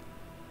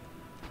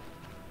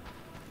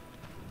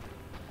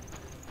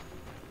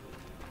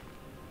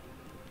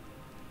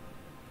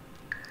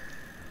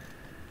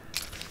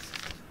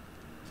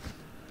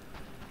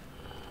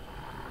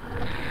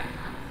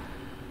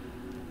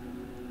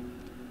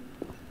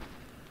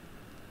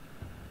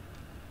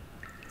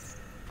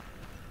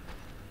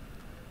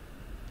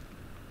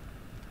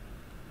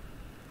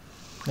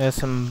 There's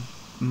some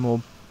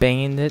more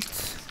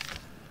bandits.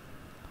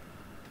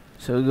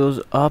 So it goes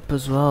up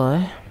as well,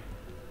 eh?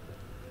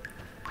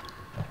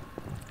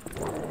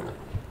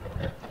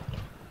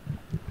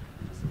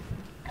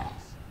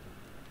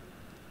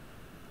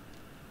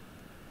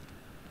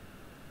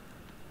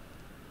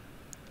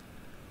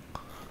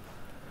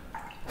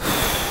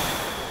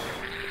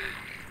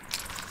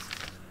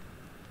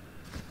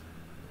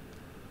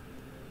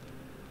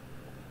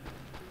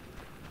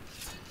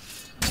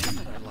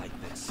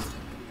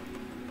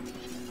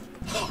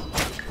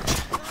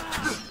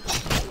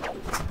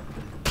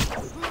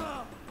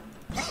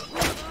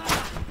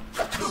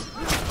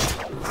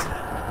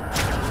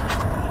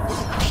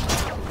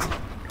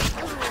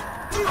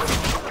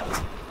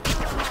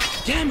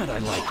 Damn it, I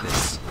like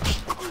this.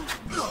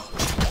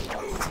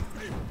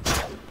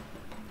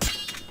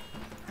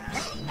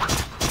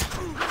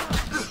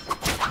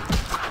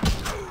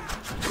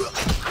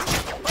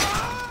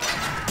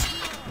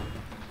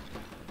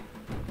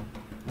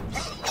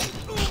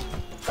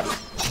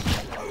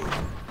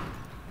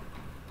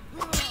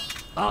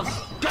 I'll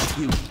gut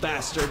you,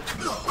 bastard.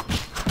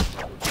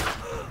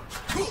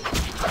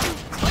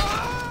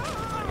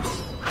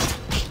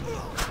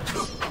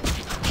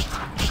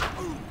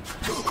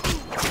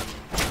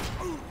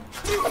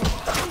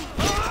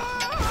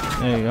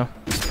 There you go.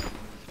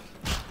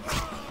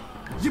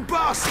 You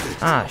bastard!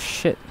 Ah,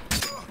 shit.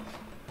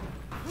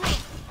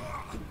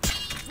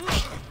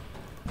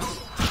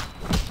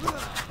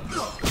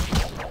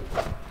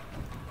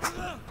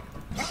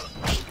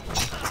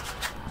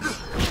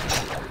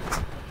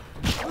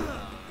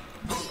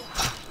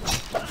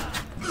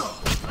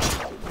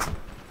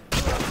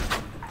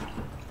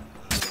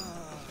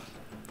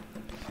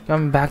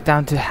 Coming back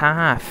down to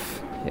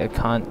half. You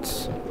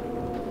cunts.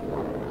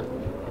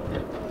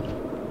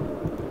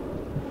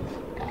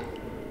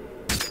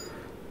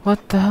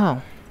 What the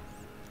hell?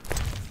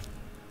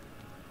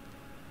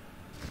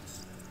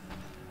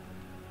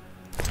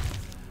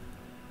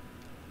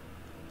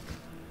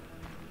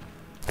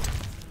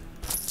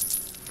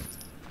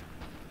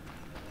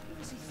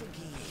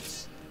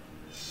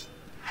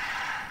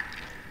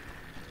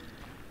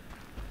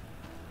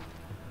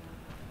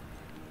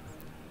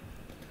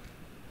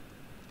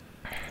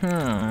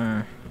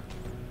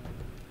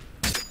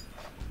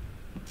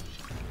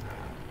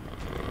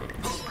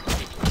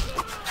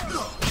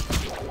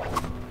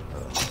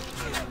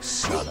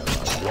 Son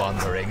of a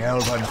wandering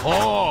elven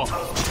whore!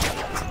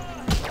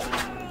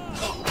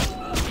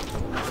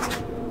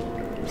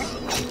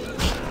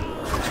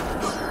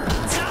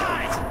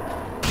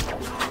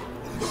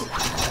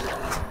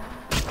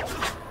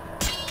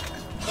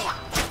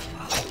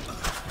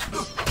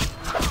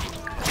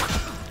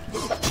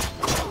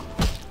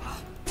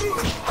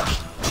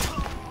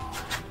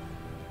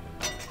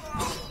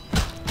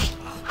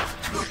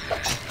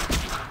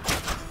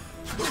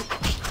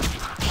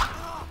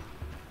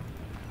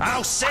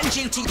 I'll send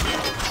you to...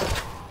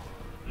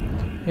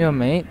 Yo,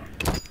 mate.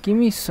 Give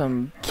me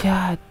some...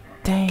 God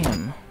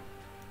damn.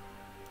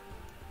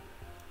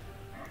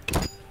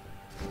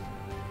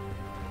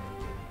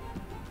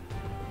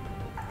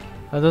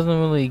 That doesn't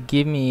really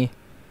give me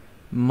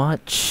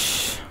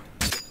much.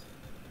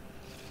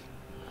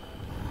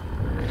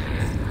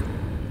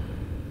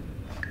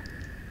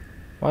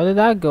 Why did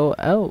that go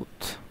out?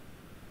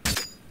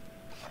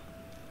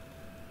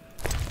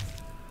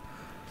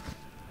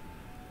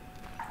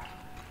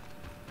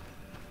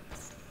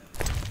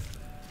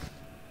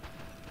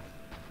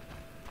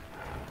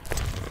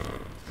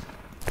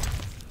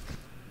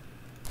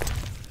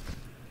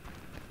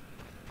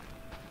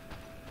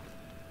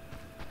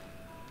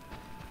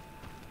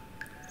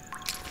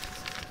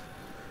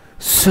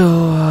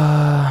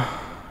 So,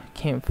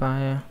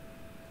 campfire.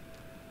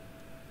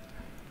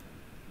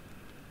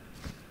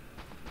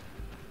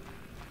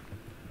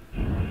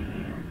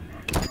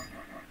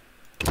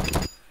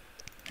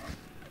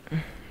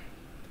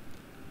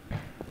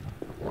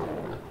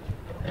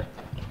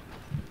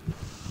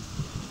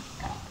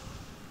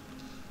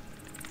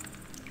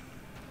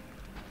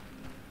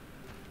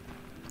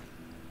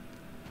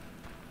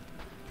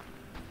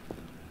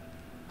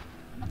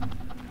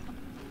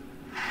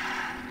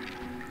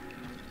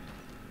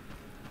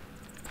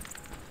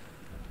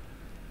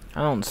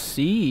 I don't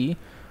see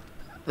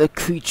the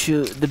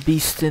creature, the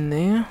beast in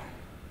there.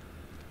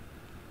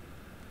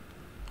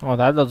 Oh,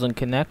 that doesn't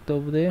connect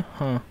over there,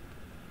 huh?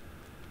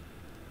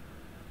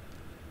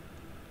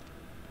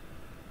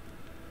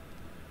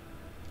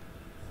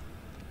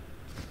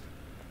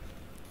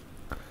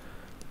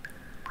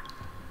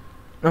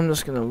 I'm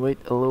just gonna wait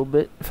a little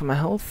bit for my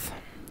health.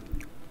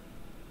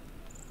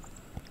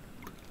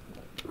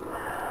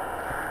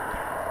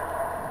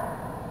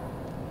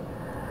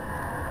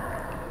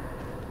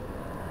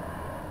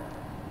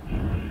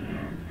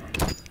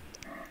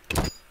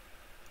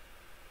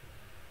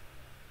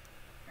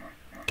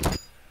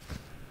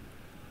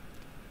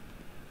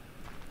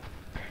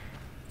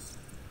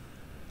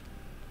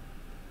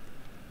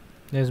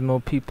 There's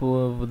more people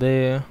over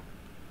there.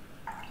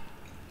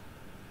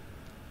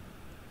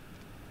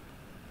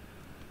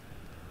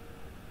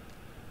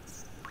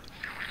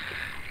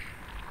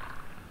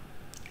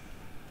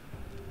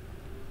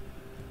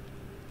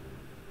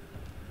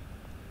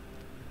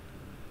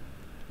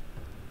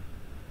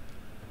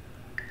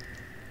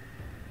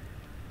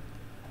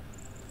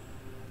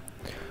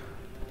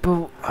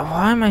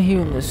 Why am I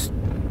hearing this?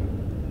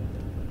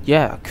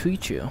 Yeah,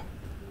 creature.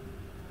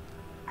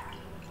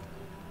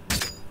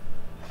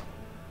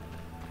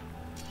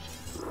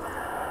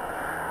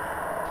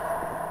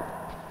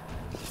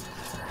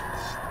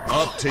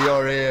 Up to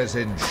your ears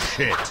in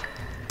shit.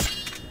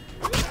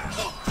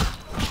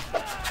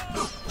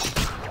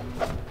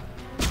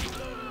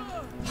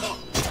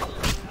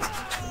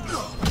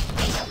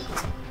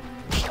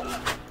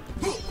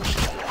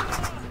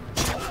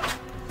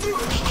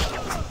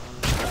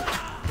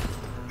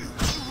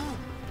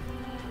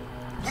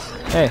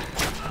 Hey,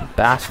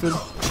 bastard.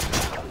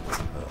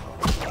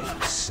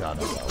 Son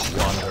of a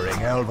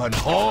wandering elven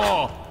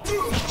whore!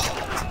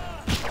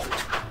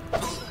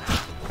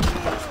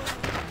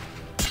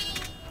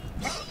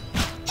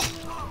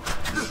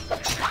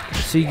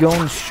 See,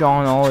 going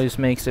Sean always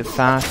makes it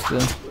faster.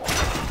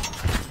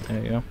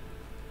 There you go.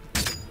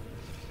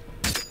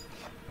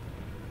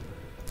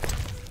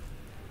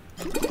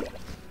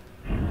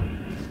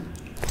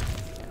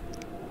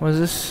 What is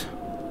this?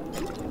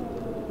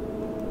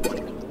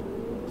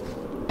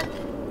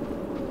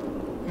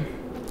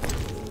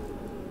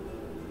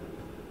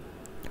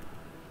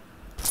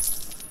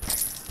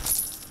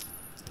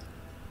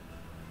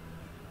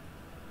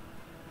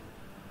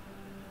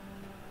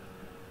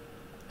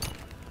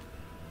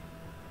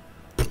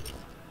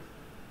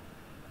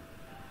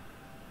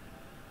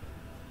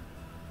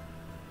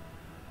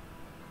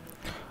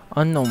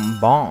 Unknown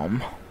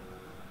bomb.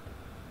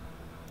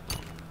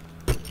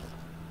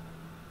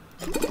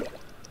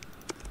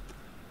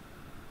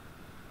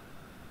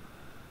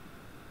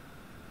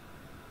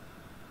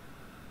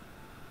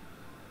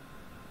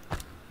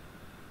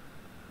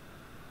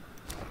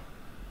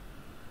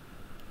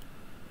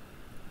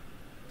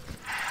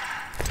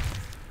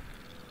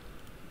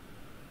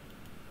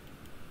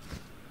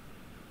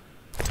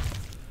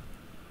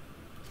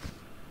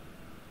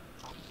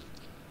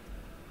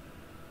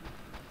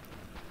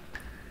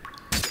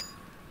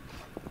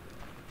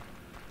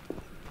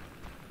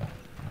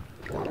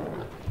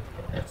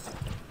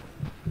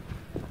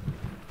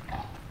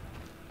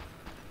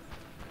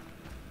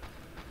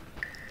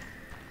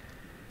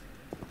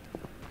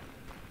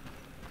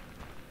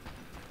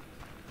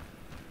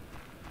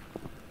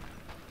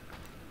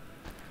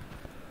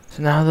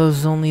 So now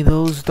there's only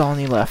those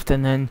Donnie left,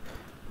 and then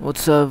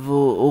what's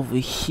over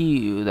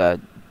here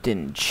that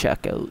didn't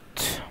check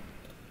out?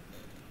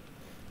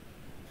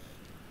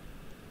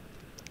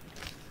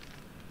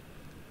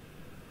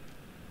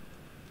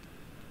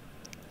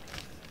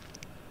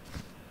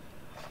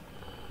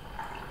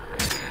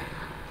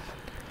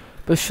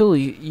 But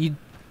surely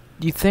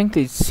you think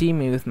they'd see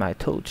me with my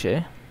torch,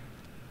 eh?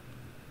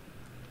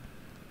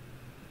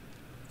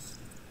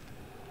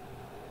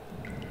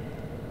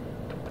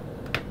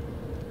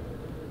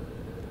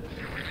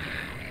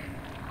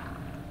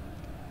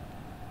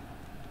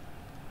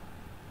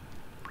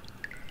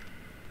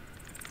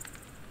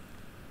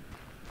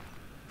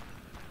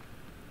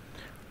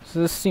 So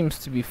this seems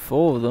to be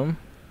full of them.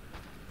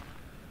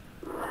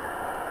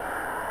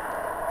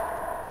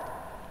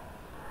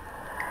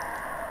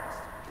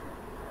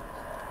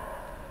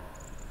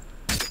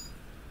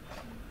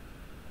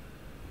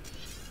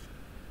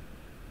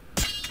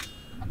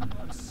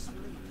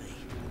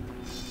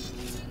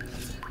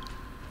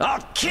 I'll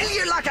kill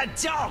you like a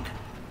dog!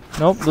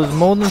 Nope, there's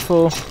more than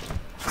 4.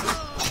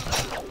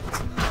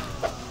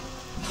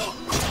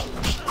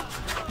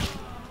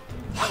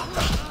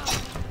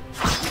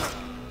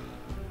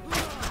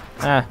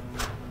 Ah.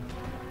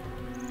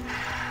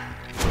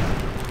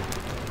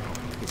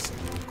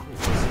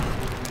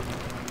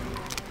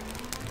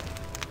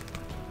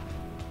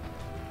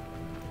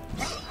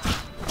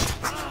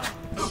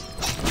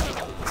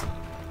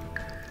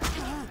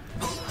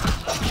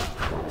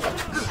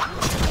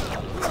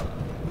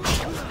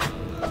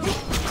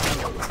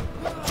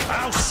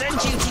 I'll send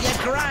you to your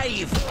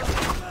grave!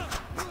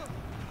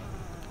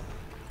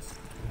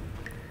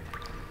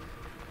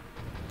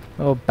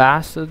 Little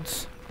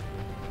bastards.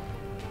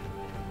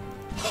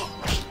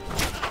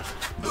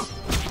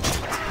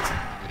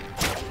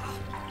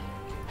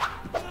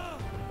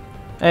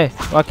 Hey,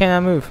 why can't I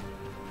move?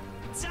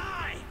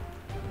 Die!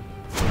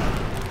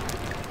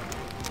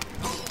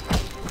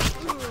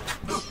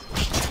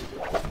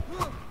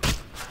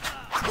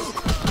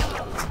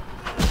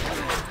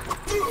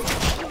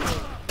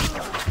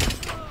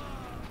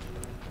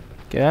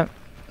 Okay,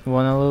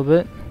 one a little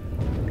bit.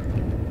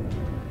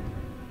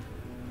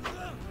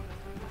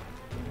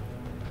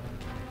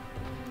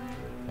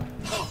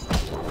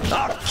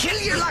 I'll kill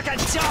you like a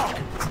dog!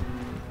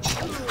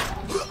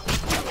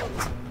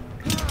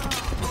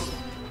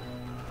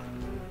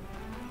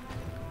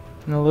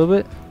 And a little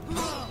bit.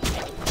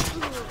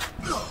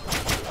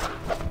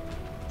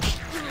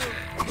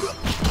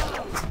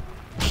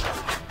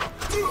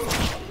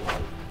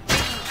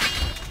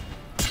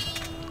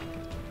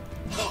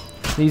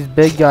 These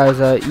big guys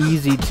are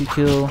easy to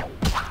kill.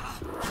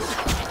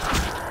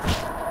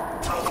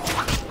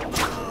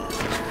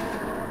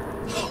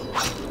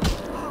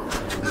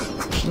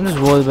 I'm just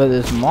worried about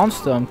this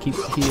monster I'm keep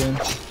hearing.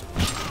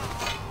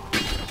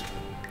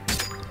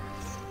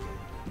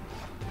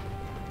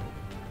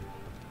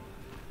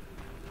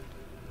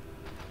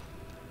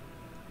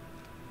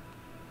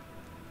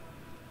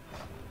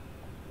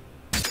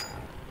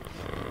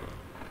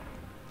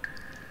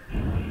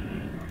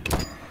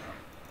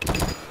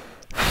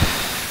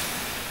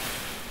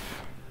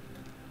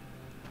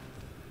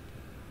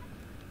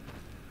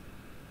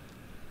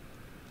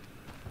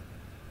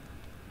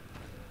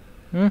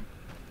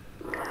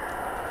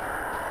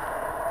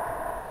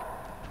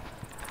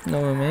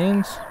 No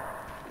remains.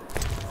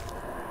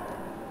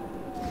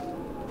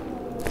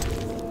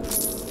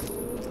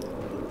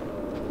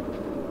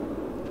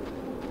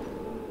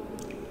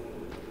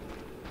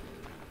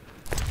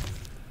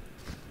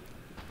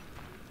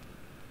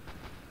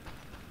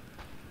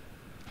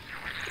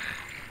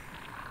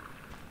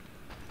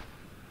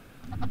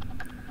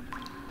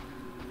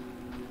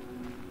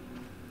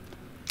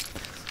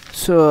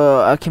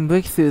 So I can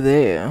break through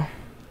there.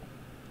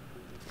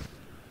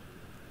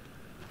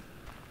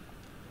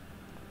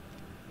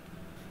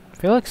 I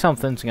feel like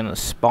something's gonna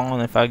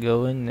spawn if I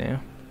go in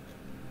there.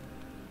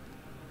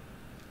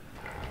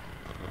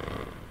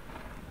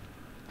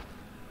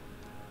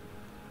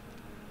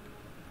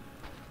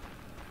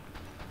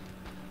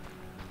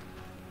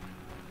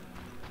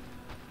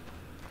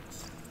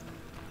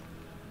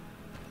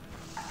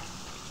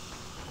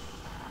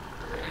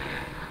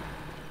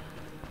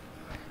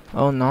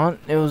 Oh, not.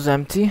 It was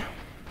empty.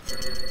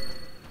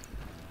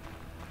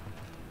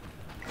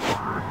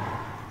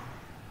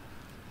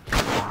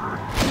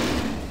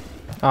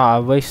 Ah, I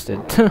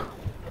wasted.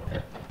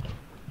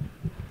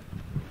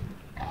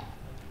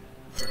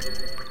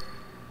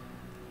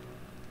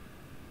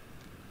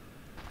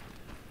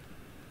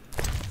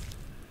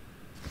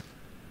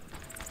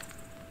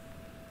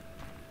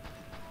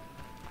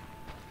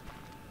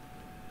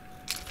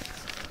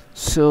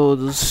 So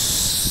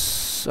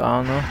this, I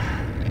don't know.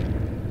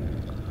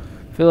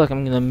 I feel like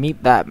I'm gonna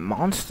meet that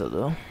monster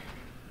though.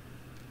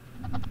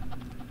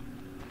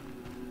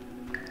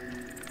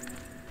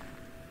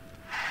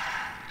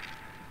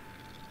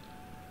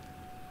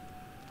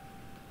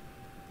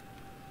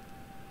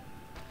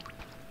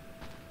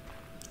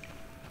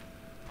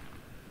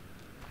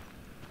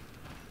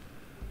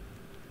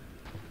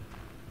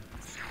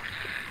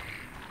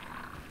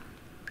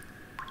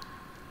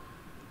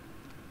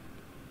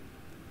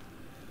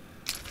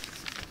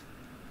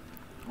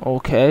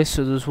 Okay,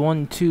 so there's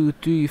 1, 2,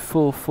 3,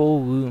 4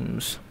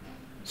 rooms.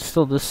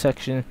 Still this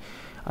section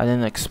I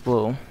didn't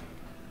explore.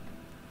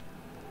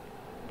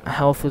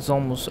 Health is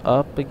almost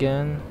up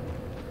again.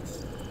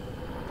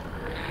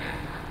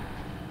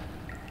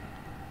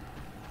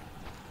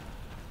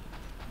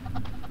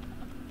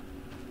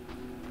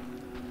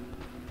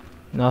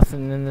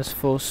 Nothing in this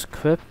first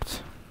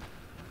crypt.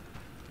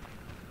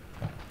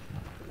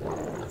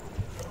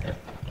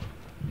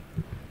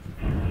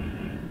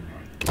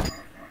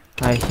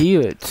 I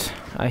hear it.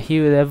 I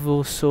hear it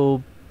ever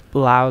so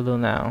louder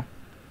now.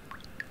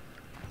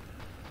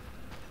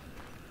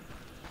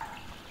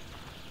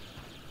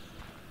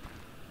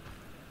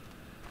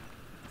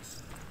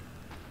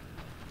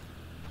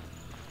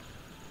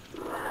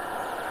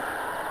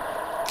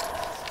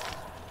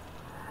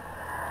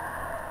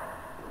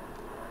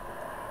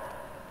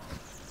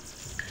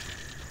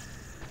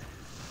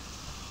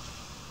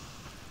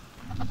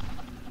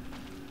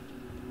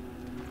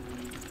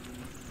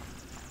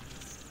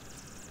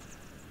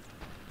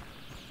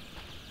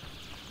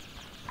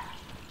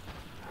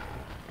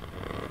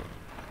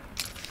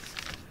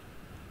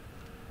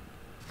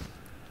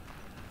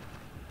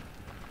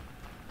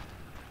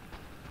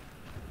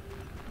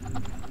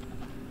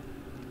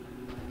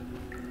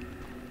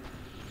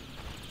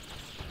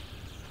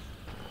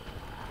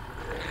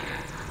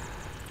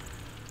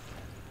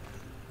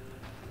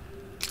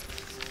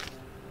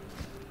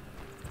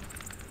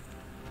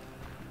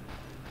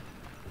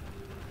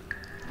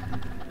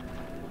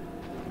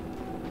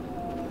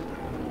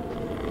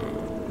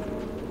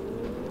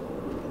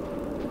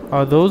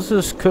 Are those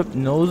just crypt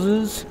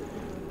noses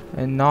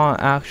and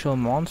not actual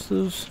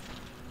monsters?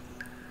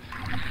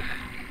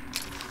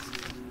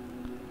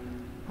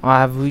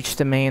 I have reached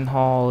the main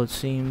hall, it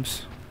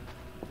seems.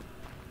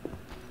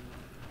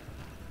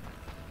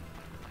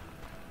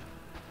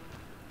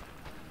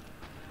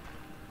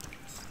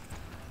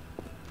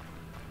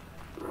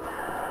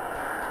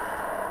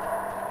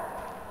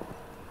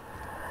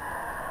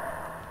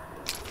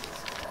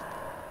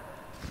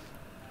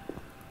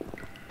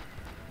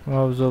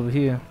 Well, I was over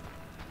here.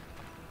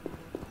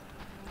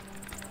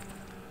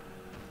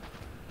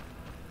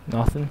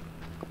 Nothing.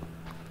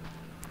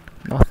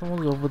 Nothing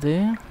was over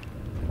there.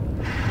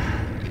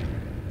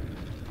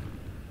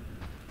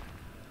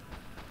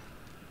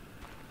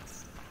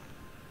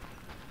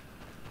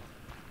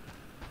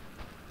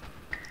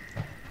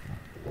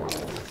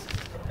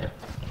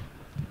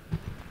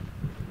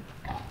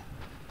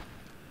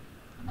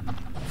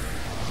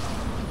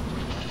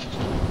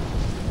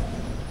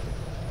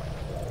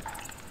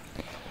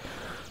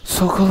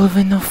 Circle of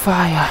in the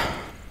fire.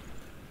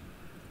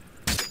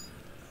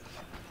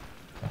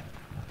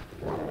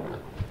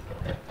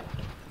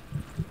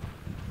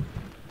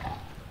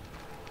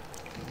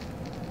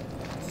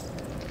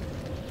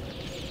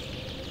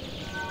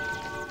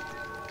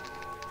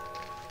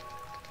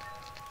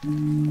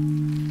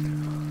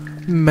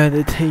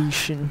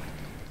 Meditation.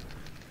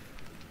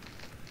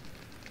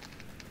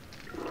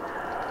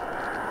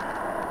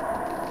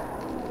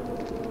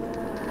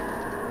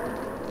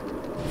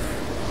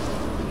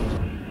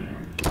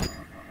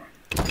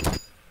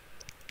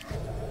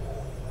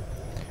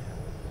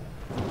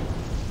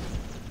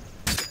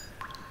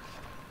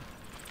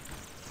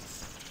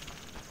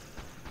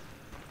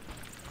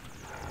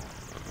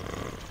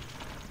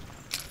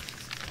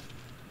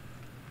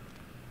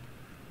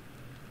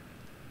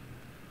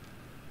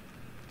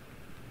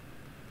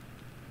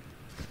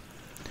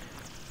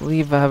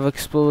 believe I have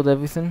explored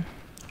everything.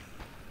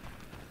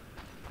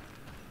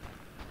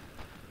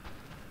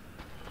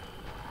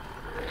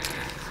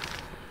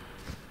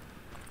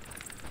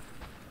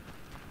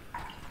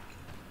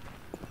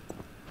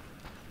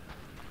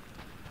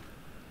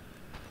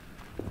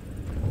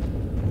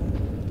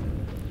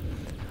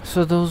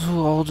 So those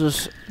were all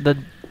just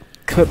the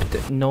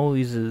crypt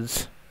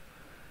noises.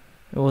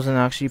 It wasn't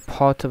actually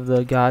part of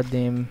the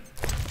goddamn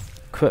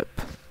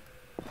crypt.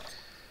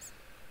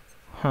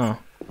 Huh.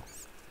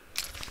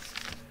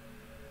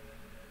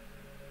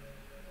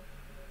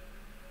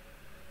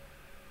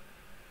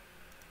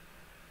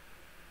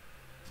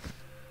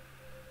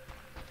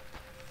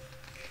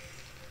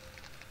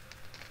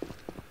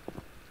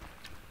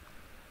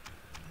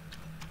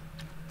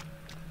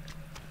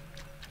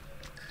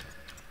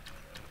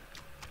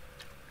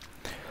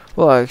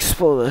 Well, I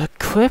explored the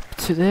crypt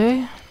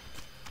today.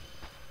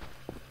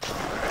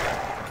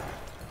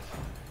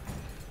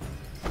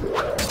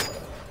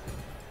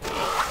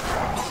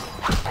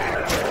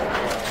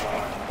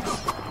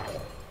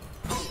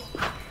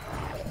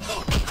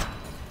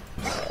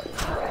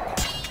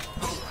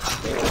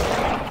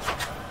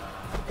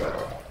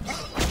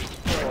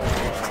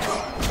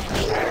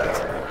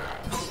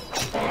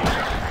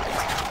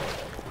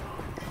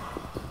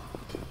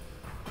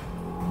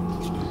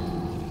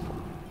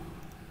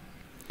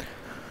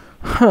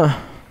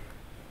 Huh.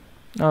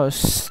 I was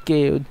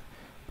scared,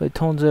 but it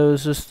turns out it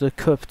was just the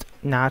crypt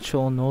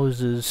natural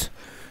noises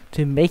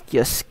to make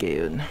you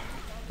scared.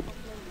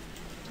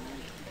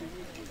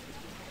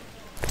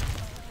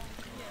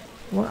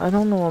 Well, I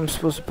don't know what I'm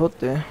supposed to put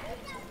there.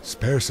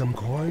 Spare some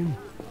coin?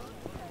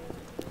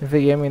 If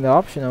they gave me the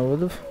option, I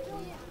would've.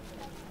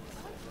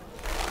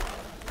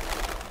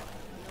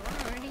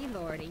 Lordy,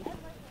 lordy.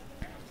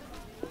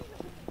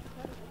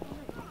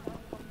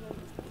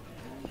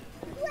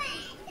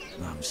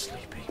 I'm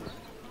sleepy.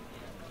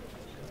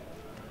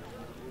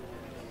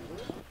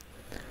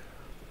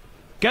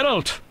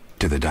 Geralt!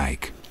 To the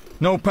dike.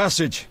 No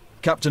passage.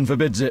 Captain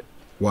forbids it.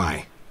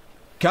 Why?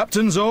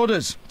 Captain's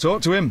orders.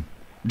 Talk to him.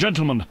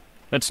 Gentlemen,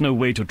 that's no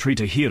way to treat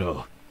a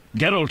hero.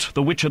 Geralt,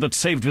 the witcher that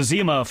saved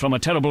Vizima from a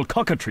terrible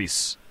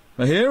cockatrice.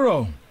 A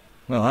hero?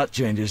 Well, that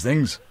changes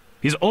things.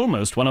 He's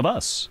almost one of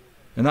us.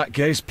 In that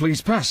case,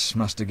 please pass,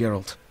 Master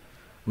Geralt.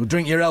 We'll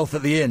drink your health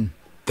at the inn.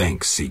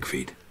 Thanks,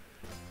 Siegfried.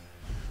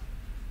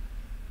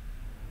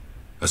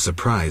 A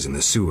surprise in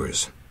the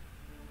sewers.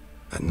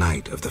 A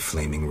night of the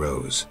Flaming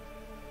Rose,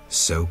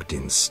 soaked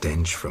in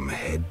stench from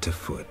head to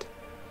foot.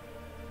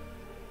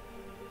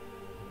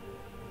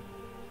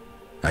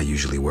 I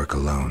usually work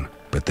alone,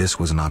 but this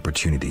was an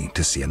opportunity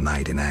to see a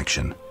knight in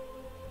action.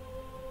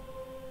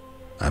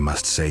 I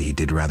must say he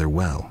did rather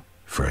well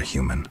for a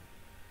human.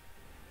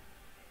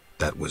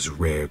 That was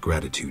rare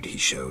gratitude he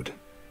showed.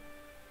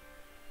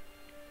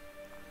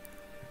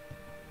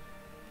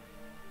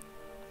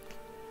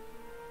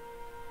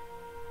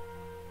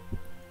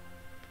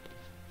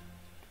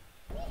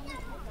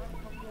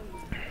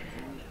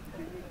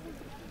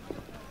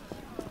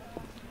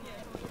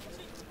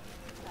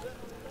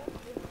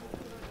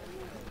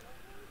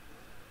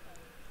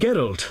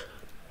 Geralt.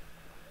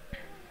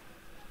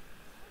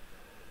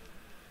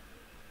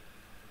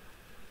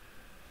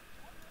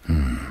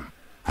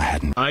 I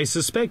hadn't... I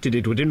suspected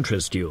it would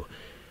interest you.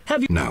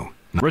 Have you... No.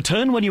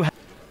 Return when you have...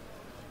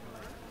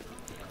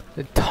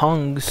 The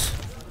tongues.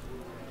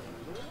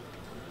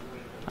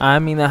 I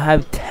mean, I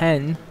have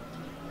 10.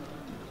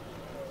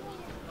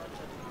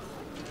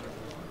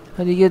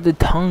 How do you get the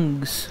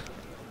tongues?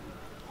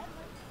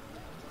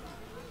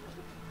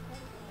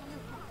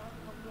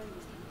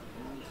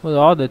 What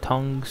are the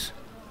tongues?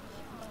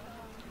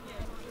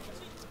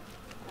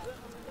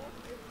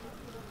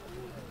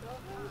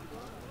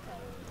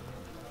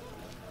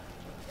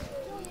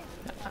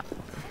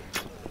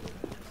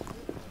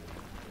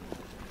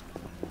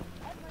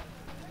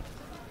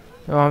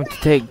 I want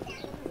to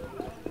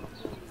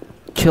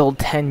kill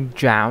 10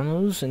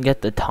 drowners and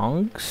get the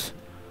tongues?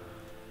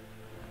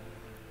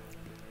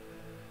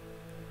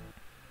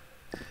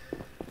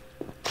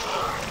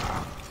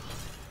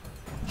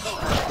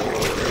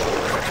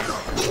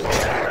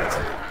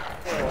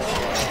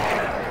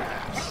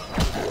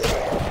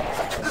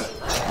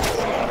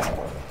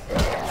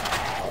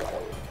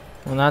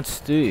 Well, that's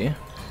Stewie.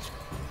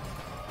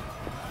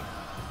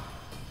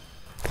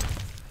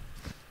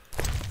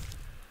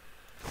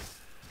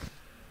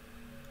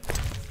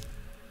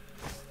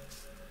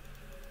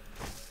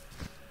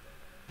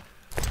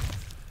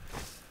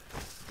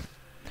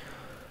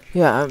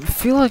 Yeah, I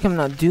feel like I'm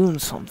not doing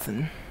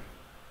something.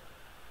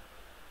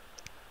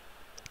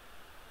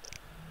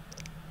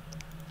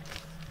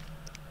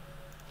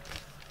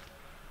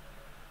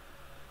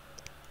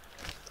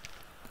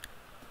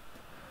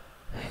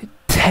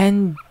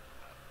 Ten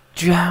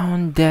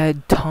drowned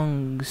dead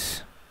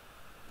tongues.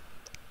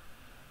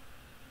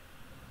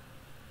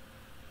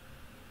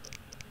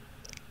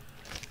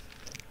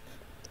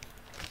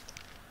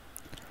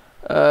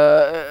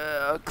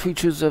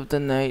 Creatures of the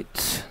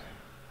night.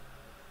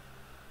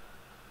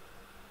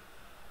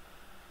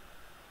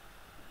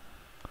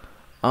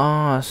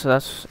 Ah, so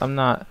that's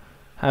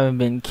haven't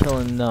been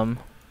killing them.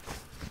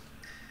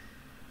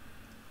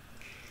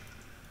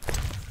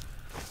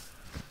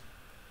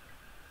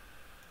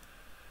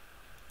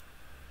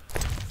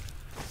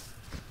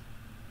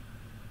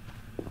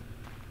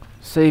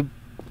 So they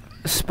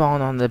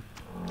spawn on the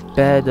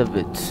bed of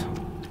it.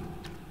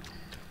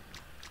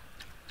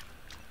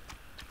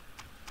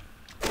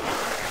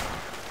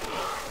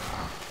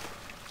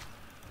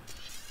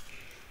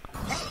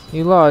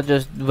 You lot are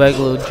just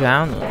regular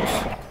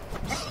drowners.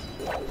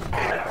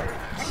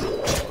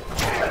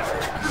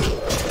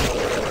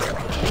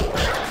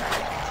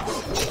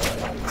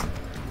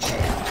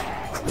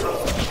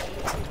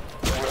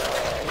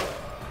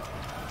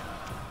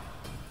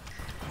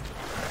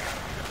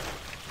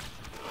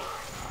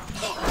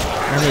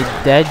 I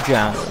need dead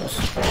drowners.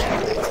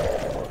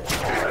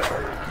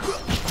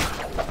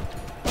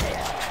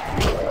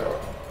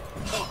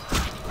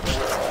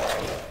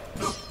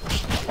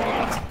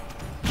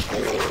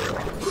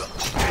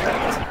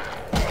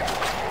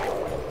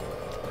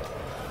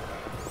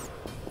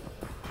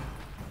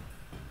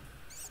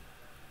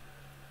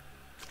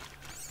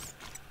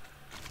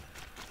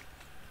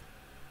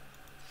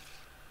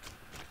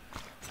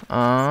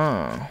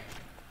 Ah.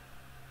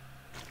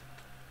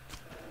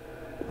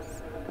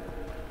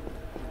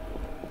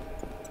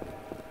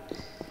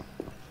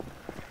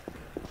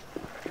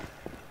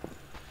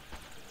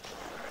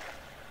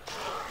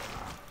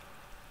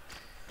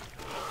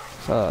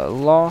 So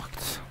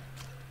locked.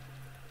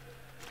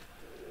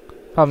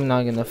 Probably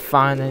not gonna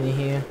find any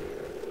here.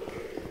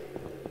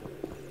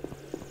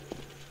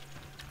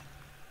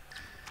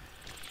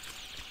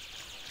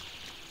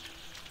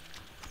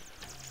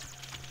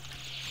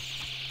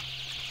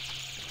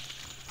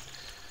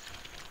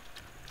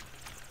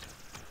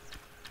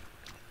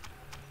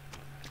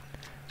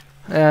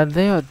 Yeah,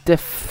 they are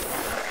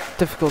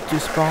difficult to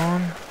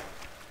spawn.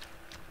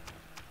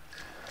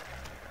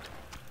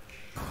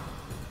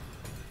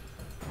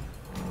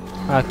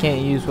 I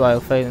can't use while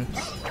fading.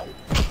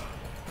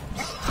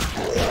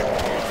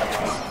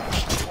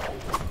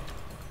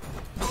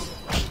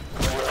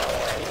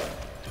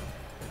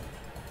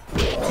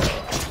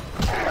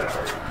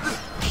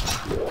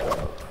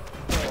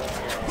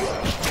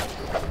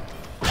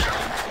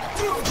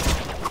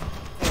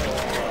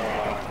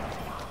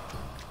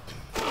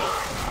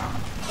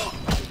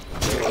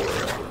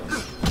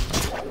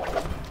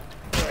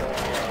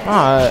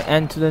 Ah,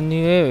 enter the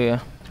new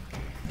area.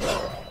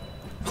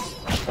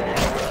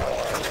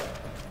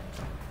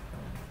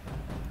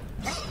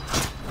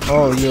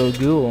 Oh, you're a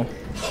ghoul.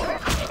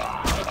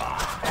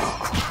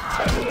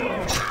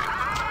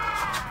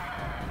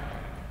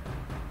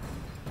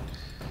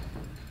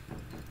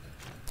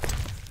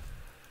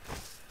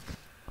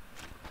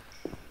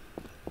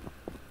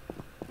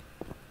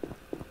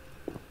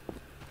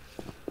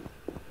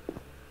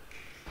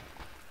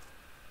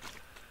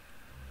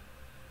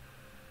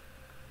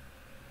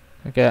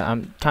 Okay,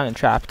 I'm kind of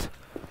trapped.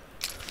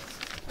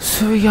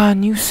 So we got a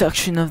new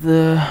section of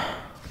the...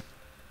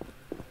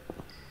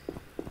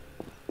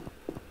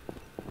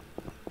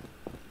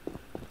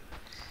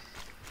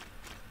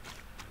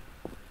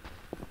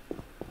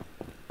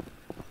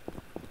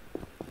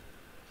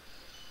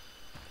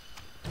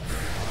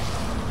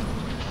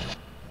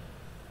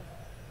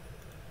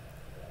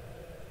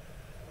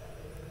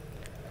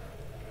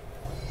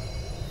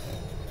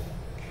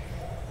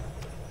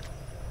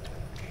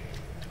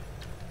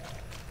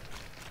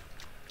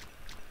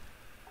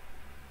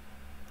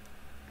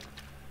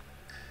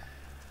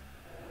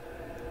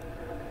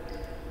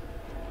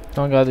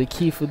 Don't got the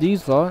key for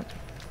these lot.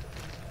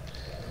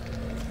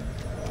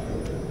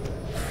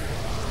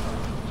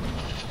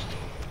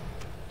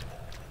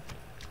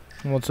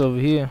 What's over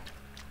here?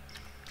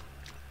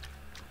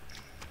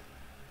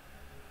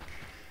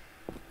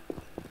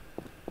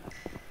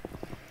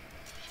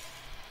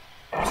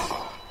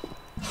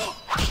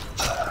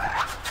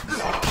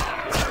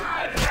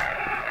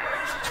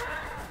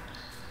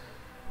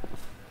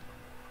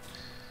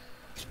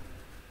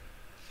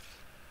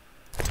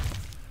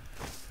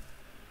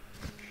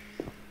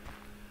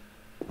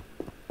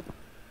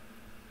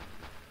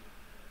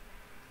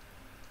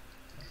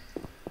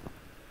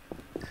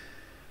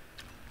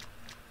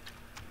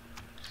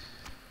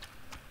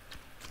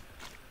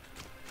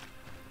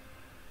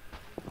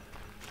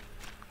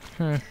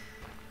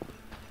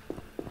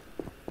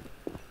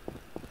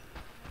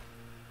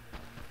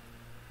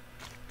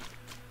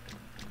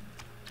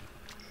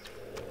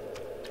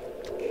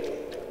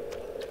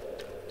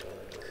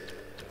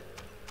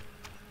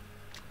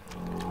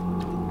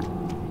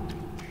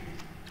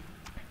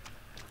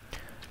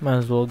 Might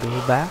as well go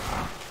back.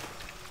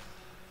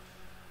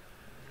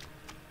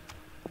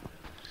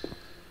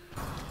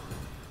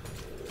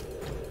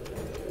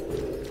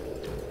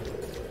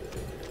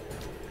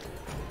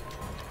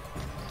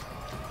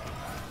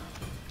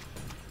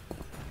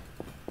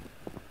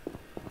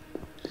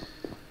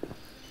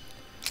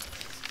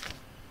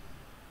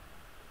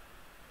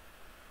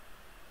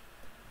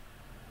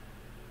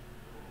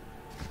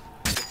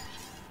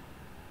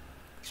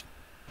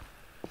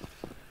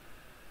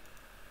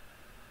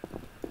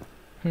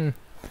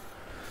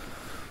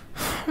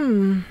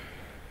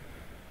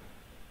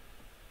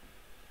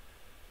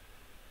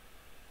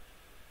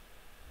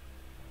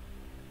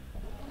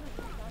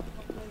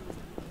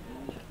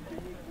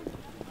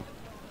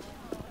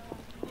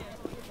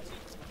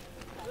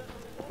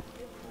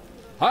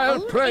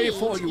 I'll pray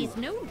for you. Is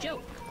no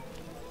joke.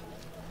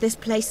 This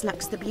place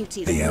lacks the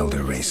beauty. The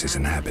elder races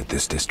inhabit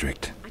this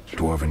district.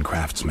 Dwarven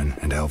craftsmen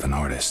and elven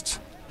artists.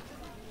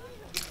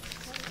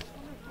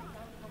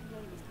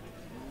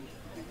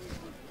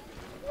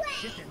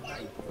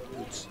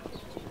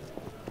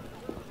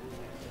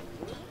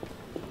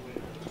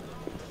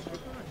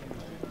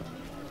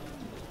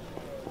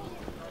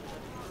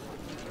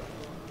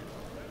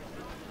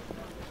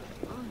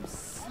 I'm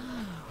so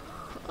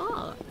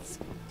hot.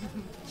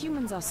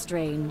 Humans are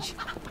strange.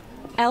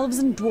 Elves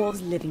and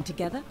dwarves living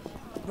together.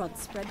 Rod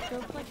spread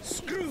growth like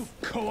Screw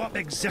co-op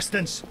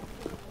existence.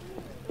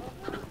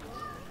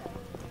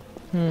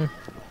 So,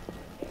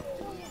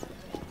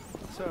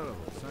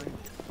 son.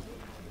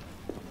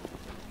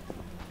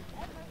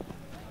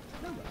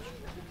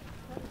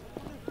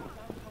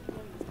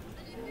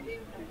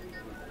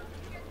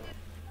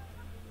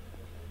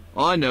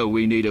 I know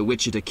we need a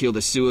witcher to kill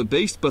the sewer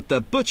beast, but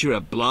the butcher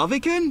of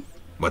Blaviken?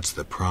 What's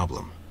the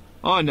problem?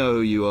 I know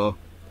who you are.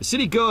 The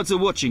city guards are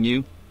watching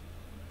you.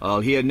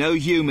 I'll hear no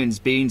humans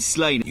being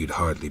slain. You'd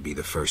hardly be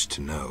the first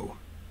to know.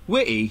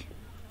 Witty?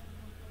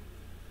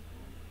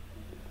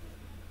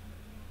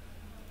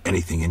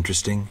 Anything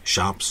interesting?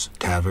 Shops?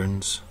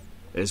 Taverns?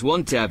 There's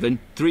one tavern,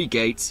 3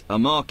 gates, a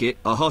market,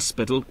 a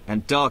hospital,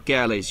 and dark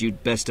alleys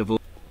you'd best avoid.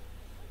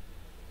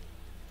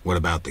 What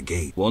about the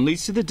gate? One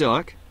leads to the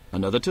dark,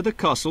 another to the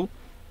castle,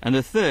 and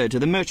the third to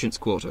the merchant's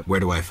quarter. Where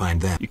do I find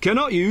them? You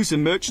cannot use the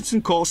merchants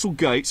and castle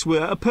gates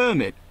without a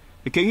permit.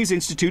 The king has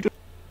instituted...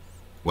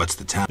 What's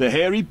the town? The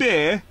Hairy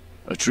Bear,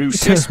 a true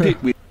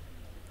cesspit with...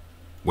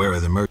 Where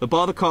are the merchants?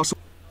 By the castle.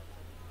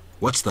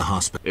 What's the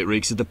hospital? It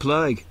reeks of the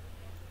plague.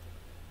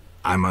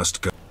 I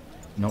must go.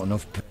 Not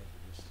enough.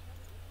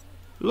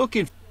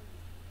 Looking...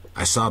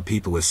 I saw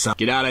people with some...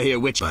 Get out of here,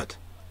 witch. But...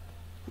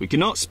 We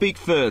cannot speak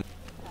further.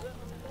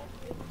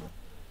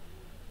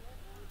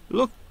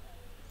 Look...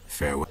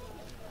 Farewell.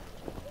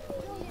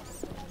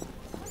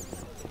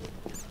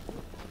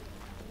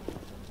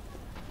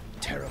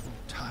 Terrible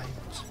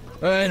times.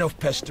 Enough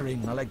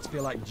pestering. My legs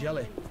feel like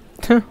jelly.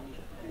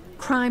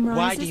 crime rises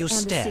Why do you and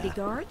stare? the city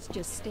guards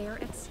just stare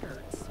at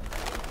skirts.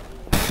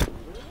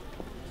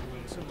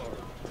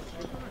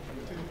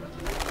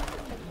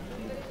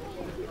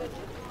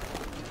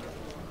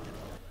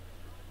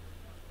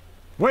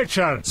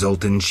 Witcher!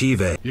 Zoltan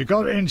Chive. You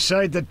got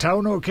inside the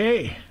town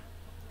okay?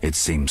 It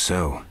seems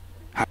so.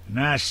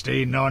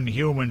 Nasty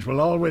non-humans will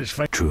always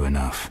fight. True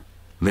enough.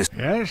 Listen.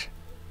 Yes?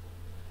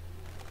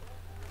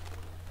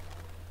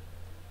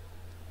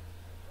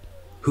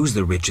 Who's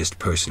the richest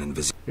person in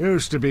Viz?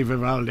 Used to be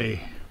Vivaldi,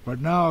 but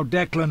now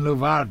Declan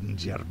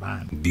Luvarden's your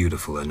man.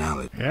 Beautiful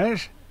analogy.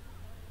 Yes?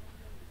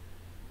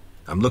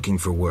 I'm looking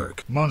for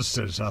work.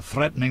 Monsters are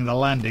threatening the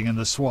landing in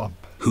the swamp.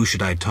 Who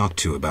should I talk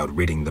to about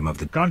ridding them of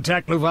the...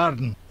 Contact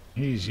Luvarden.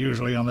 He's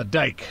usually on the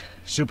dike,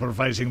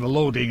 supervising the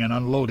loading and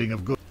unloading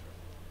of goods.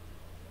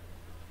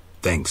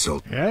 Thanks,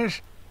 Zoltan.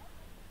 Yes?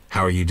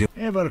 How are you doing?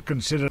 Ever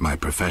consider... My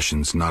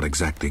profession's not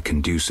exactly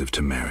conducive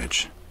to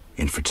marriage.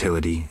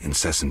 Infertility,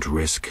 incessant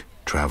risk,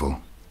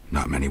 travel.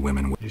 Not many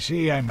women... You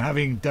see, I'm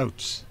having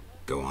doubts.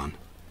 Go on.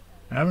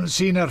 I haven't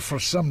seen her for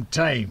some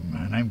time,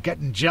 and I'm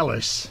getting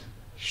jealous.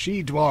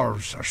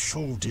 She-dwarves are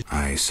so...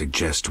 I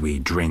suggest we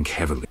drink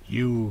heavily.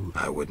 You...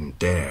 I wouldn't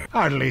dare.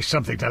 Hardly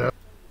something to...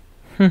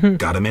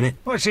 Got a minute?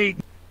 What's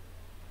eating?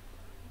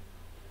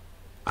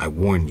 I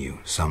warn you,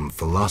 some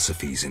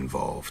philosophy's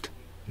involved.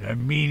 The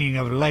meaning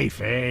of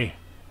life, eh?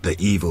 The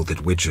evil that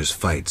witchers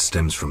fight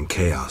stems from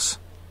chaos,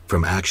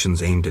 from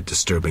actions aimed at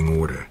disturbing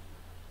order.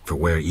 For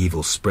where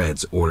evil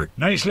spreads, order...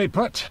 Nicely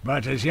put,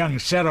 but as young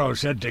Cerro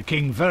said to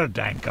King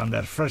Verdank on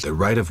their first... The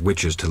right of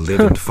witchers to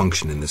live and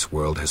function in this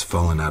world has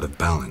fallen out of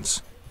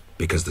balance,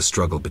 because the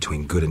struggle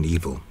between good and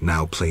evil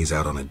now plays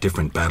out on a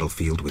different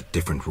battlefield with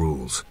different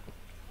rules.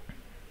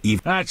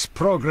 That's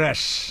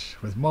progress.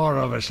 With more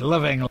of us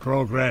living,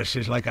 progress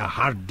is like a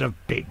herd of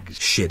pigs.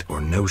 Shit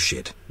or no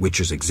shit,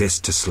 witchers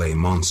exist to slay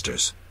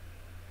monsters.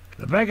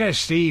 The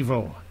biggest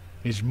evil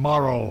is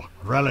moral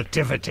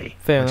relativity.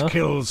 Fair which enough.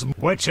 kills...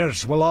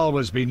 Witchers will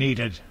always be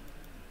needed.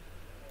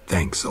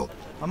 Thanks, Zoltan.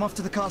 I'm off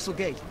to the castle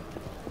gate.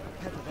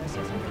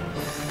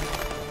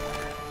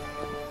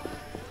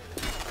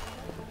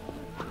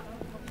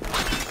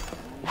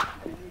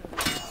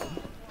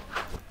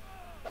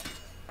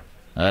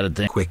 I'd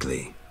think...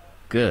 Quickly.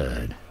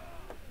 Good.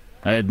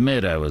 I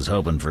admit I was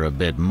hoping for a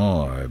bit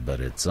more,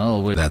 but it's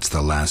always... That's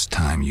the last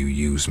time you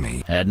use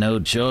me. Had no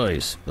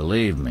choice,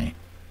 believe me.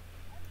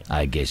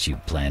 I guess you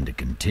plan to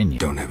continue.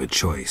 Don't have a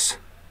choice.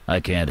 I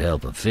can't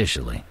help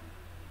officially,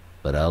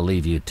 but I'll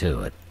leave you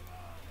to it.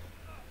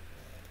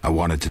 I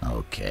wanted to...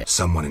 Okay.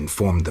 Someone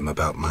informed them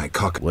about my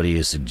cock... What are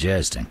you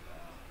suggesting?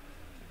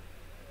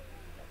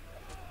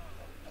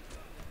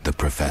 The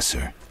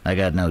professor. I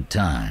got no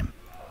time.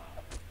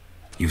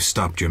 You've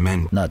stopped your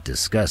men. Not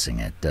discussing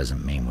it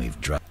doesn't mean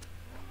we've dropped.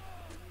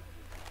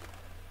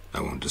 I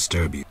won't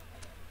disturb you.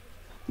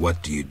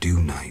 What do you do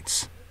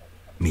nights?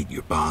 Meet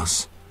your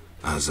boss,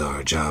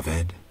 Azar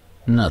Javed?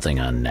 Nothing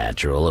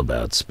unnatural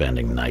about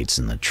spending nights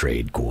in the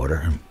trade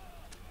quarter.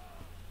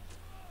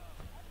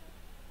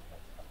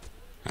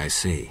 I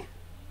see.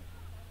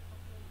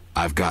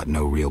 I've got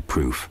no real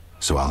proof,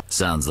 so I'll...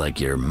 Sounds like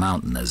your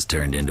mountain has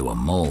turned into a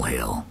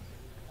molehill.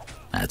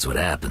 That's what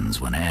happens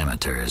when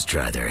amateurs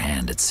try their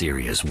hand at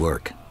serious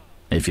work.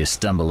 If you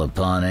stumble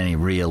upon any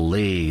real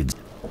leads...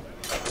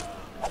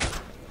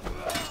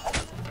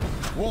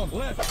 One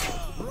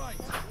left, right.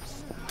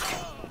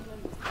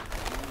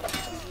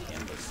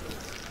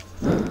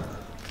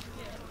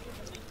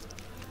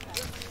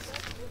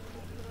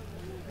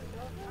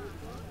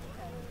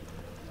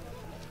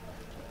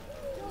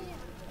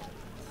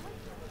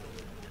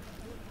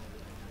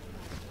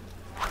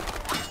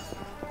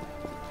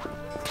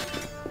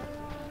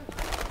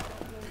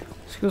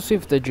 Let's go see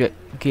if the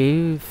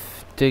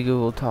Grave Digger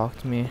will talk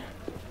to me.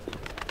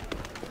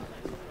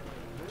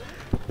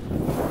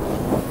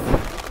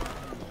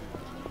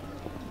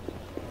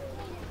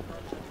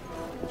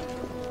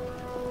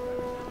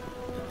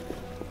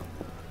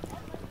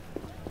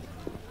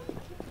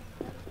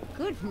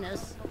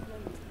 Goodness.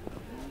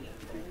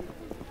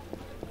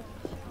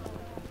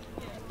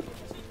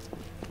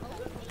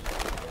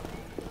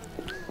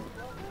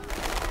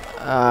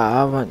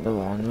 I went the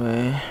wrong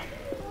way.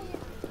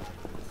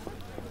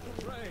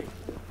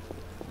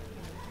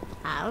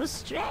 How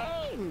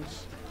strange.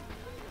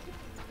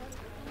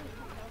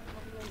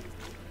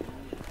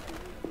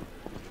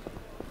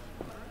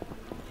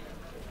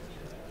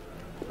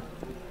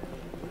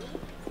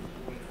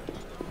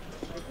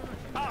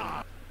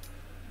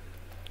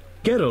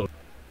 Geralt.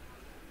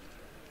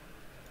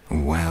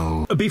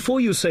 Well... Before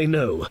you say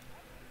no...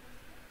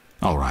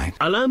 All right.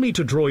 Allow me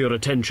to draw your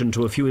attention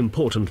to a few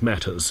important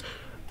matters.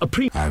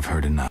 I've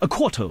heard enough. A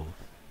quarto.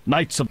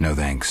 Knights of... No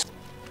thanks.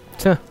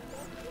 Tuh.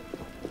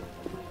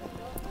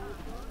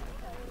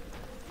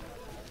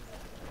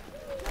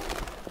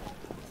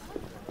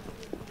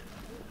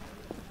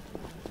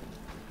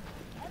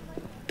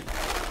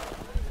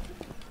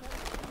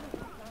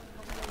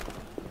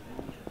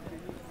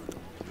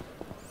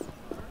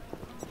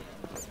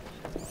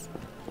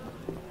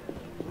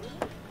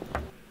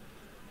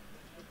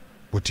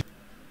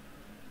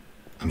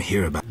 I'm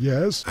here about...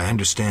 Yes? I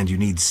understand you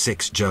need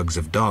 6 jugs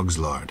of dog's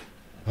lard.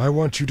 I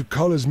want you to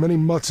cull as many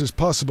mutts as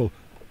possible.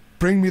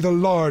 Bring me the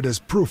lard as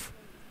proof.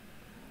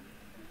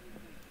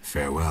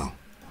 Farewell.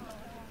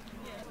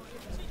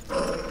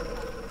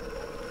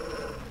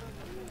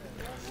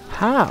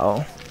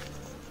 How?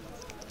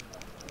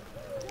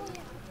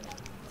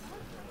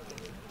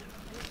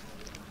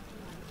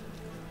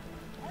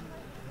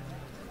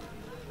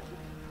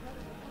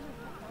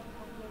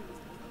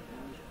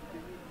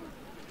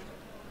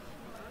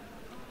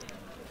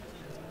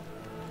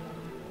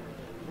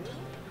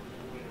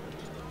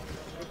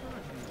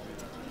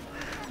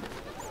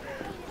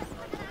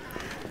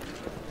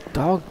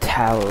 Dog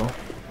tallow.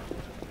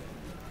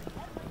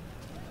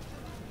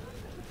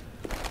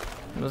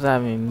 What does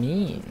that even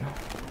mean?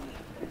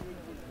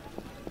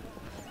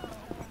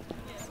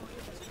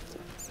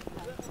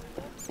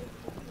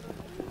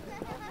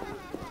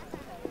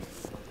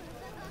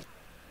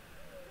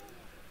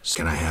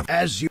 Can I have...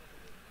 As you...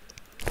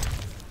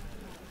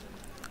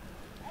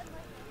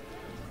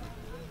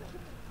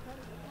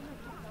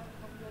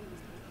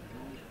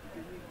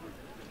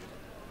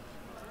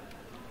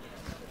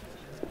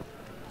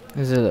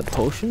 Is it a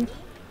potion?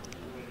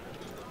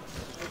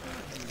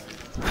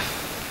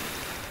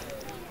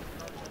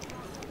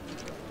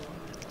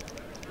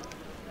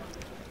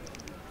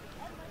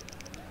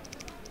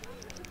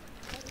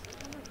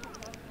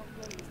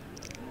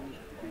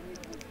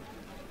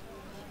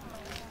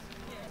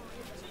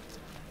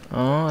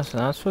 Oh, so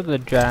that's for the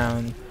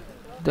drowned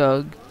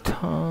Doug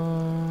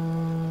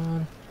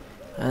Ton.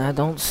 And I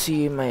don't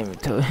see my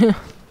inventory.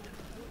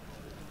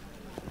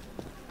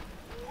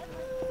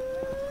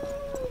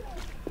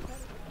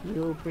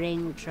 You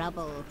bring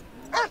trouble.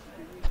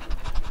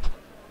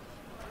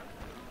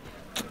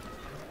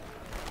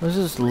 Where's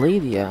this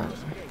lady at?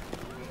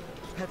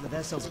 Peddler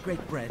there sells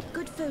great bread.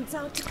 Good food's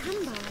hard to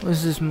come by.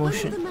 Where's this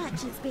motion? When will the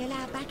merchants be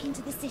allowed back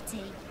into the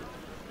city?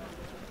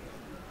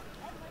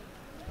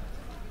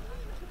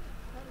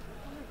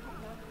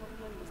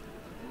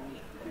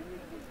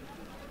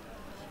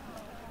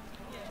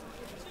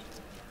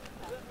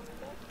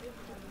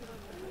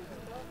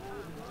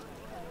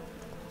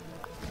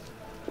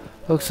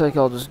 Looks like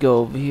I'll just go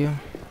over here.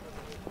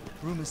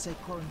 Rumors say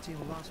quarantine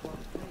will last while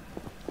the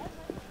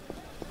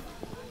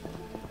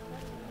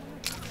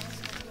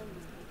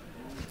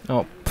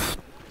Oh.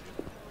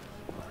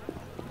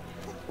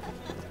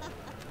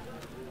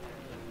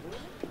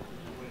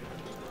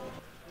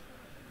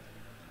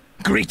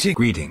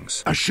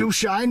 Greetings. A shoe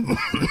shine?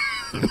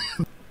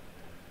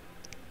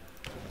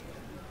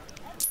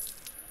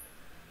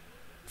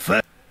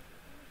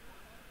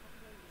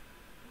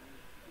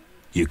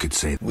 You could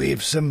say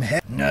We've some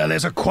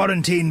there's a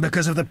quarantine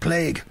because of the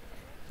plague.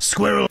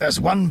 Squirrel, as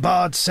one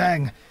bard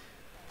sang,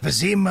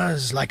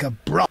 Vizima's like a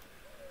bro...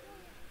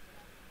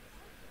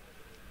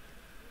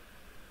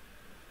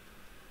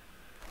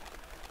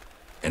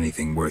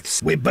 anything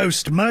worth... We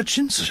boast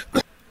merchants.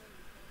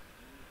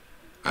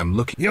 I'm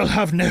looking... You'll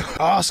have no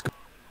ask.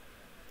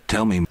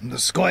 Tell me... The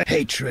squire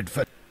hatred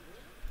for...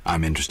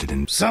 I'm interested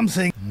in...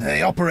 something.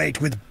 They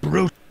operate with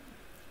brute...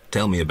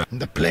 Tell me about...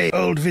 The plague.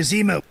 Old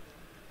Vizima.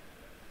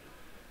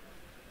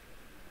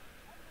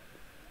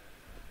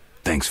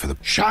 Thanks for the...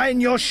 Shine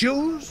your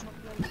shoes?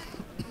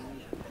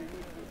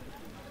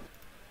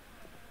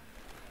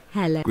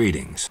 Hello.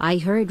 Greetings. I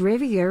heard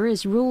Riviera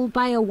is ruled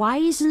by a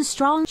wise and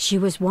strong... She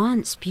was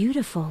once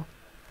beautiful,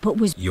 but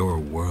was... Your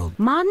world...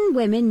 Modern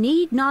women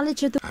need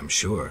knowledge of the... I'm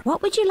sure.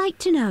 What would you like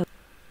to know?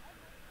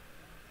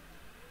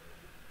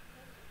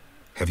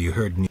 Have you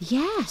heard...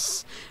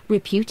 Yes.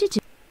 Reputed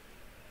to...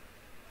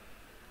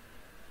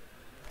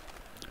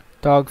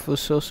 Dog for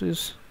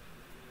sauces.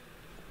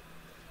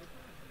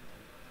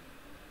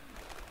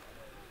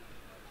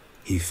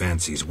 He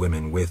fancies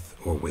women with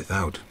or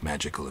without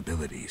magical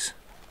abilities.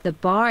 The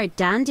bard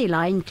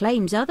Dandelion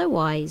claims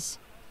otherwise.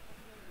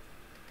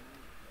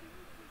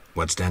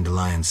 What's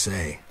Dandelion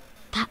say?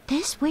 That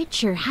this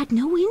witcher had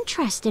no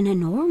interest in a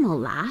normal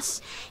lass.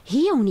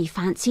 He only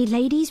fancied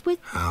ladies with...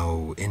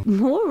 How in...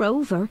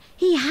 Moreover,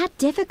 he had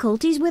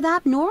difficulties with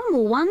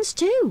abnormal ones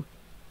too.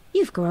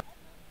 You've grown...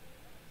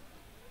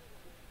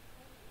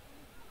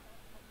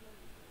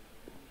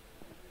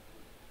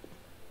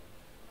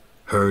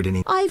 Heard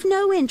any... I've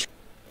no interest...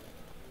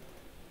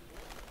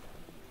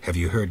 Have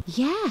you heard...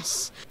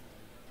 Yes.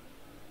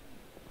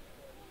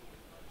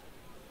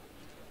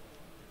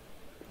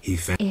 He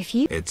If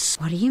you... It's...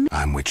 What do you mean?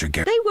 I'm Witcher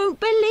Gar... They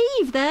won't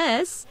believe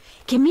this.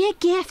 Give me a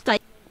gift.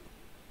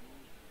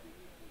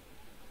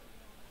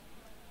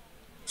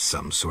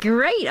 Some sort...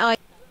 Great.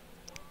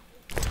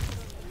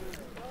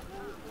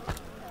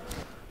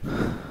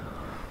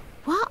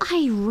 What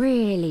I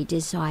really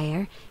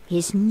desire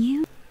is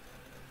new...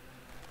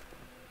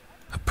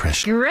 A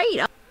precious...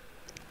 Great.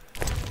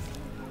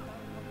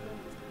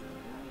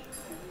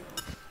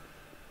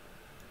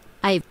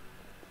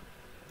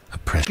 A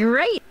precious...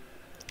 Great.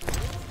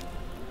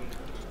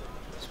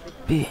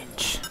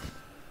 Bitch.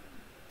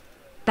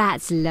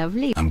 That's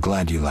lovely. I'm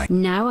glad you like...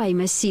 Now I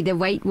must see the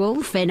white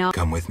wolf in our...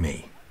 Come with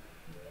me.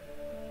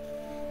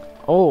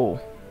 Oh.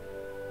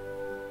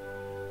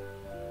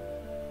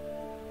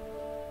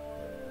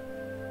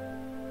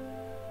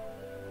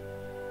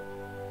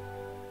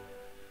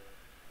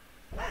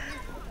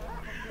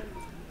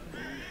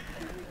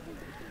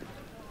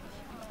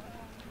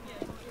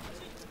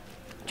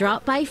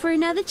 Drop by for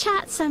another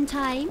chat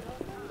sometime.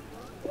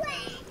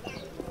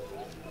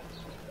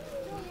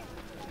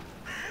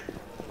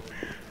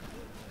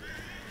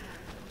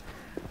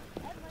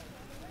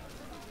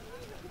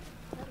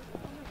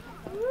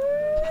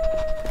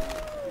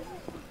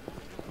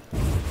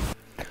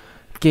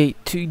 Gate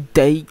to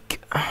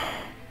Dake.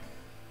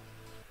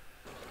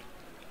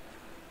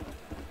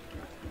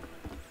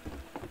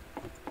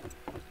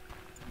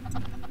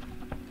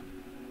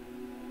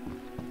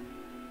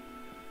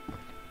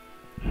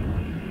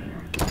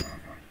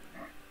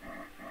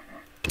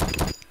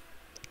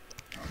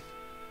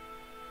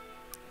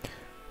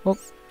 Well,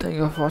 thank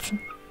you for watching.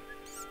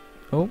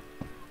 Oh.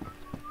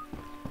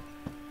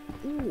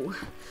 Ooh.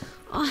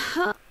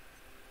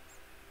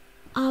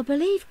 I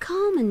believe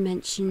Carmen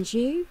mentioned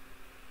you.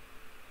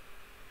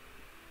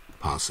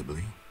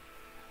 Possibly.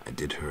 I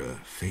did her a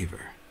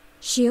favor.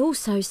 She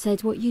also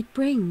said what you'd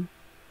bring.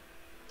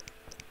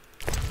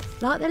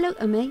 Like the look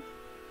of me.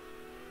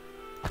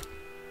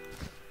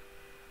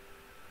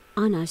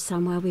 I know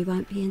somewhere we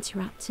won't be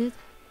interrupted.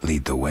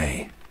 Lead the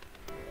way.